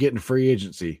will get in free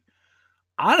agency?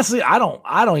 Honestly, I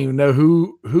don't even know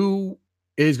who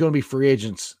is going to be free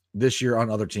agents this year on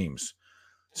other teams.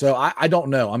 So I don't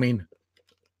know. I mean,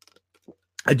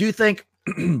 I do think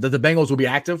that the Bengals will be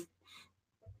active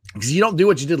because you don't do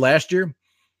what you did last year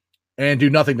and do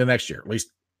nothing the next year. At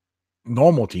least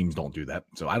normal teams don't do that.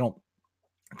 So I don't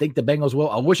think the Bengals will.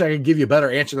 I wish I could give you a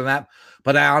better answer than that,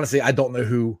 but I don't know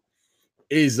who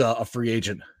is a free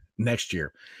agent next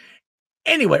year.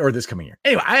 Anyway, or this coming year.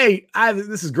 Anyway,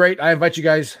 this is great. I invite you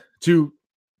guys to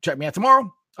check me out tomorrow.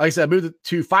 Like I said, I moved it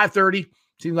to 5:30.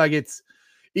 Seems like it's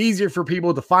easier for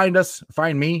people to find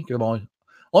me because I'm only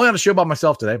on the show by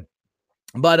myself today.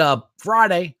 But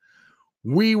Friday,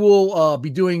 we will be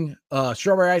doing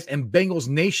Strawberry Ice and Bengals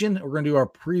Nation. We're going to do our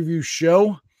preview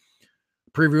show,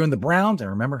 previewing the Browns. And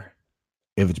remember,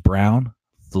 if it's brown,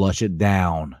 flush it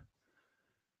down.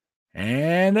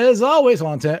 And as always,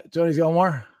 on Tony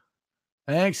Gilmore.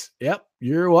 Thanks. Yep.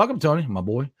 You're welcome, Tony, my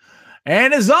boy.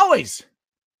 And as always,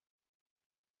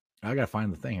 I got to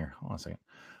find the thing here. Hold on a second.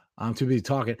 I'm too busy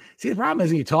talking. See, the problem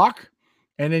is you talk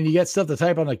and then you get stuff to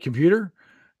type on the computer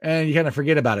and you kind of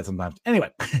forget about it sometimes.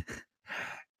 Anyway,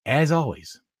 as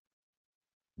always,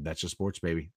 that's your sports,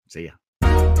 baby. See ya.